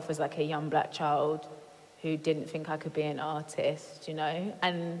myself as like a young Black child who didn't think I could be an artist, you know,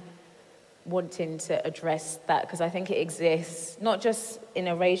 and wanting to address that, because I think it exists, not just in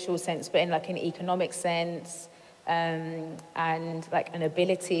a racial sense, but in like an economic sense, and like an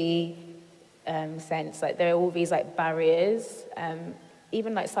ability sense. Like there are all these like barriers,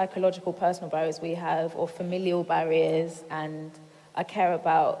 even like psychological personal barriers we have, or familial barriers, and I care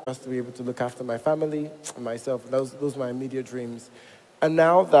about. Just to be able to look after my family and myself, those are my immediate dreams. And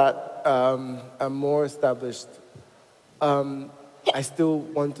now that I'm more established, I still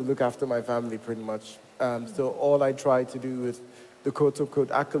want to look after my family pretty much. So all I try to do with the quote-unquote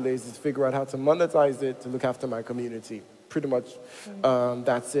accolades is figure out how to monetize it to look after my community. Pretty much,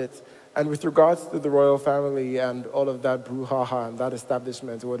 that's it. And with regards to the royal family and all of that brouhaha and that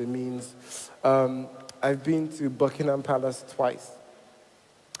establishment, what it means, I've been to Buckingham Palace twice.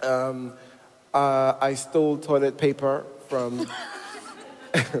 I stole toilet paper from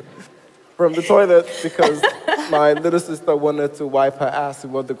from the toilet because my little sister wanted to wipe her ass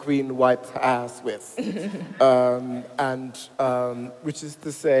with what the Queen wiped her ass with. Which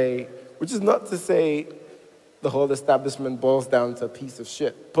is not to say the whole establishment boils down to a piece of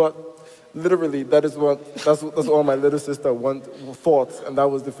shit, but literally that's all my little sister thought, and that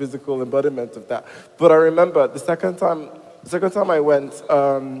was the physical embodiment of that. But I remember the second time I went,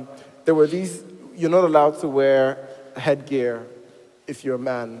 there were these, you're not allowed to wear headgear if you're a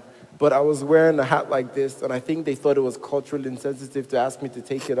man, but I was wearing a hat like this, and I think they thought it was culturally insensitive to ask me to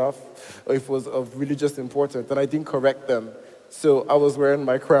take it off, or if it was of religious importance, and I didn't correct them. So I was wearing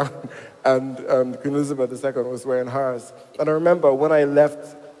my crown, and Queen Elizabeth II was wearing hers. And I remember when I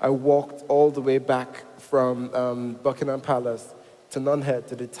left, I walked all the way back from Buckingham Palace to Nunhead,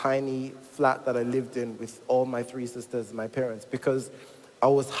 to the tiny flat that I lived in with all my three sisters and my parents, because I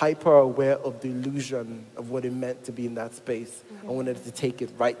was hyper aware of the illusion of what it meant to be in that space. I wanted to take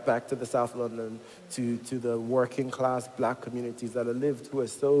it right back to the South London, to the working class Black communities that I lived, who are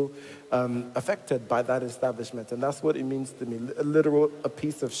so affected by that establishment. And that's what it means to me, a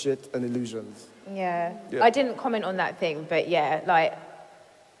piece of shit and illusions. Yeah. I didn't comment on that thing, but yeah, like,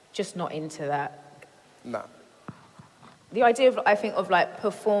 just not into that. Nah. The idea of, I think, of like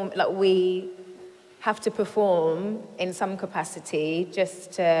we have to perform in some capacity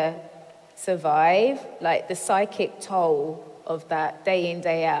just to survive, like the psychic toll of that day in,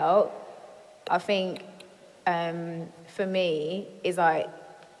 day out, I think for me is like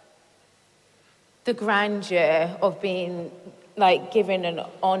the grandeur of being like given an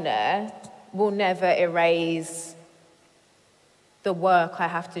honor will never erase the work I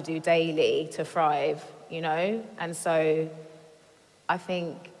have to do daily to thrive, you know? And so I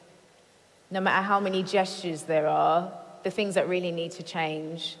think no matter how many gestures there are, the things that really need to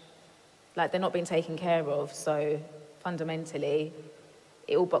change, like they're not being taken care of. So fundamentally,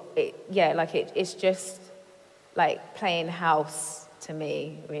 it's just like playing house to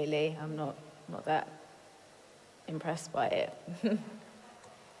me, really. I'm not that impressed by it.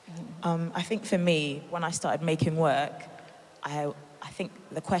 I think for me, when I started making work, I think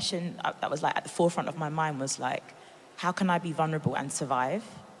the question that was like at the forefront of my mind was like, how can I be vulnerable and survive?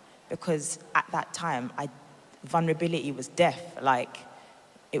 Because at that time, vulnerability was death. Like,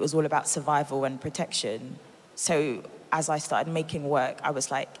 it was all about survival and protection. So as I started making work, I was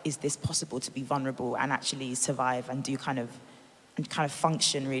like, is this possible to be vulnerable and actually survive and do kind of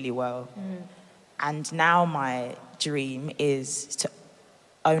function really well? And now my dream is to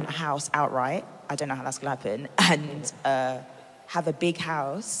own a house outright. I don't know how that's gonna happen. And have a big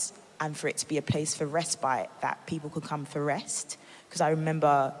house, and for it to be a place for respite, that people could come for rest. Because I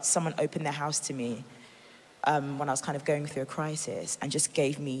remember someone opened their house to me when I was kind of going through a crisis, and just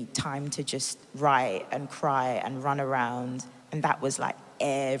gave me time to just write and cry and run around. And that was like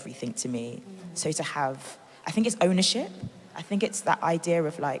everything to me. So to have, I think it's ownership. I think it's that idea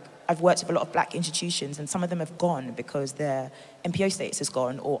of like, I've worked with a lot of Black institutions, and some of them have gone because their MPO status is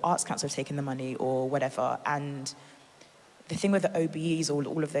gone, or Arts Council have taken the money or whatever. And the thing with the OBEs or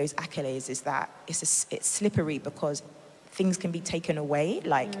all of those accolades is that it's slippery because things can be taken away.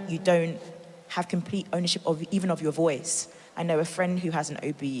 Like, you don't have complete ownership of even of your voice. I know a friend who has an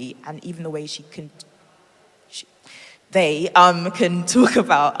OBE, and even the way they can talk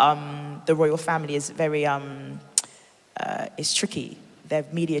about the royal family is very is tricky. They're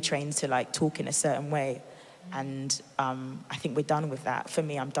media trained to like talk in a certain way, and I think we're done with that. For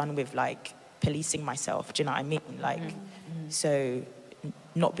me, I'm done with like policing myself. Do you know what I mean? Like, so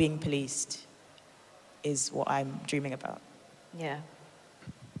not being policed is what I'm dreaming about. Yeah.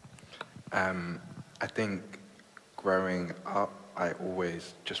 I think growing up, I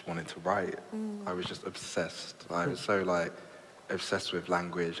always just wanted to write. I was just obsessed. I was so like obsessed with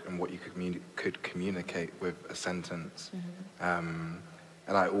language and what you could communicate with a sentence. And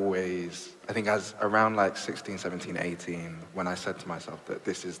I think as around like 16, 17, 18, when I said to myself that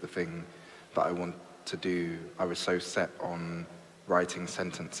this is the thing that I want to do, I was so set on writing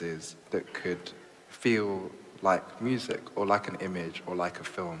sentences that could feel like music or like an image or like a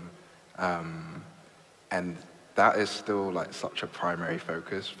film. And that is still like such a primary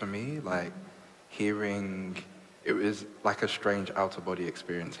focus for me. Like it was like a strange out-of-body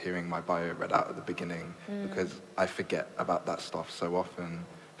experience hearing my bio read out at the beginning, because I forget about that stuff so often,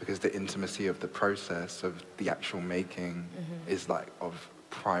 because the intimacy of the process of the actual making is like of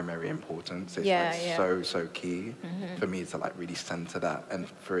primary importance. It's so key for me to like really center that and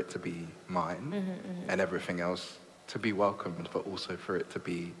for it to be mine and everything else to be welcomed, but also for it to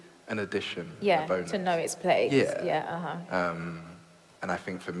be an addition, a bonus. To know its place. And I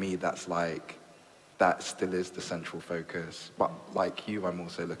think for me, that's like, that still is the central focus. But like you, I'm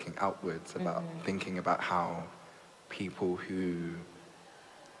also looking outwards about thinking about how people who,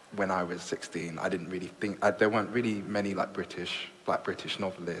 when I was 16, I didn't really think, there weren't really many like Black British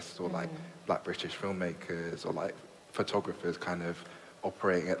novelists or like Black British filmmakers or like photographers kind of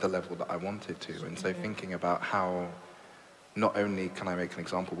operating at the level that I wanted to. And so thinking about how not only can I make an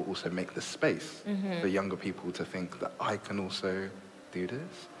example, but also make the space for younger people to think that I can also do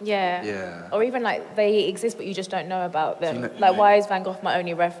this. Yeah. Or even like they exist, but you just don't know about them. Like, why is Van Gogh my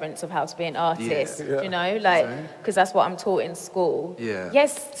only reference of how to be an artist? You know, like, because that's what I'm taught in school.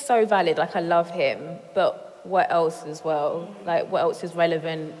 Yes, so valid. Like, I love him, but what else as well? Like, what else is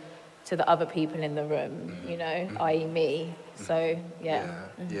relevant to the other people in the room? You know, i.e. me. So yeah.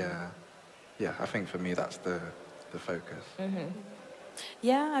 I think for me that's the focus.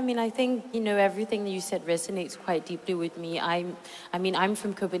 Yeah, I mean, I think, you know, everything that you said resonates quite deeply with me. I'm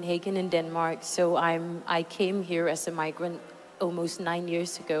from Copenhagen in Denmark, so I came here as a migrant almost 9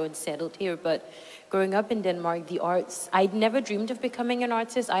 years ago and settled here. But growing up in Denmark, the arts, I'd never dreamed of becoming an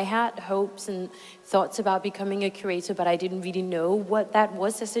artist. I had hopes and thoughts about becoming a curator, but I didn't really know what that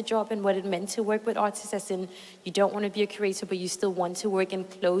was as a job and what it meant to work with artists, as in you don't want to be a curator, but you still want to work in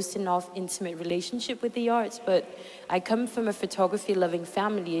close enough, intimate relationship with the arts. But I come from a photography-loving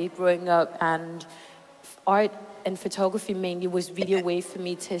family growing up, and art and photography mainly was really a way for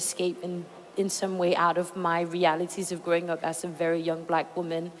me to escape in some way out of my realities of growing up as a very young Black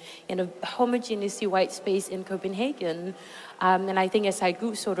woman in a homogeneously white space in Copenhagen. And I think as I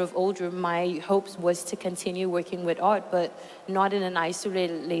grew sort of older, my hopes was to continue working with art, but not in an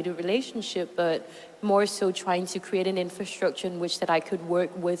isolated relationship, but more so trying to create an infrastructure in which that I could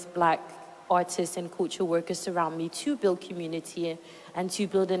work with Black artists and cultural workers around me to build community and to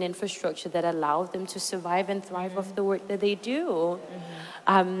build an infrastructure that allowed them to survive and thrive off the work that they do.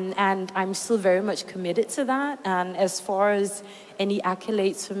 And I'm still very much committed to that. And as far as any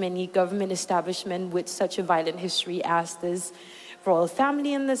accolades from any government establishment with such a violent history as this royal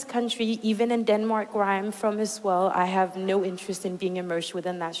family in this country, even in Denmark, where I'm from as well, I have no interest in being immersed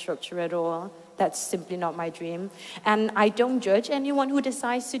within that structure at all. That's simply not my dream. And I don't judge anyone who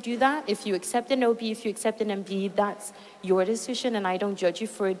decides to do that. If you accept an OB, if you accept an MB, that's your decision, and I don't judge you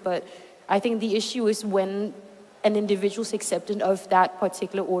for it. But I think the issue is when an individual's acceptance of that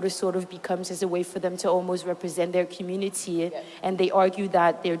particular order sort of becomes as a way for them to almost represent their community. And they argue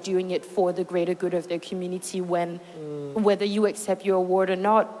that they're doing it for the greater good of their community, when whether you accept your award or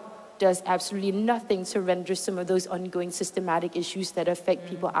not does absolutely nothing to render some of those ongoing systematic issues that affect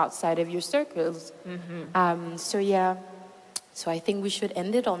people outside of your circles. So I think we should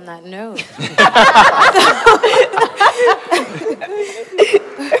end it on that note.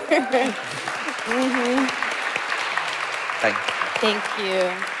 Thank you.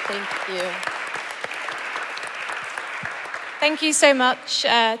 Thank you so much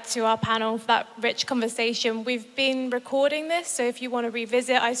to our panel for that rich conversation. We've been recording this, so if you want to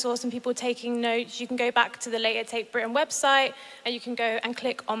revisit, I saw some people taking notes. You can go back to the Later Tate Britain website, and you can go and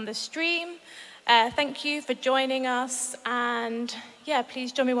click on the stream. Thank you for joining us, and yeah,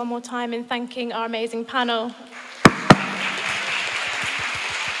 please join me one more time in thanking our amazing panel.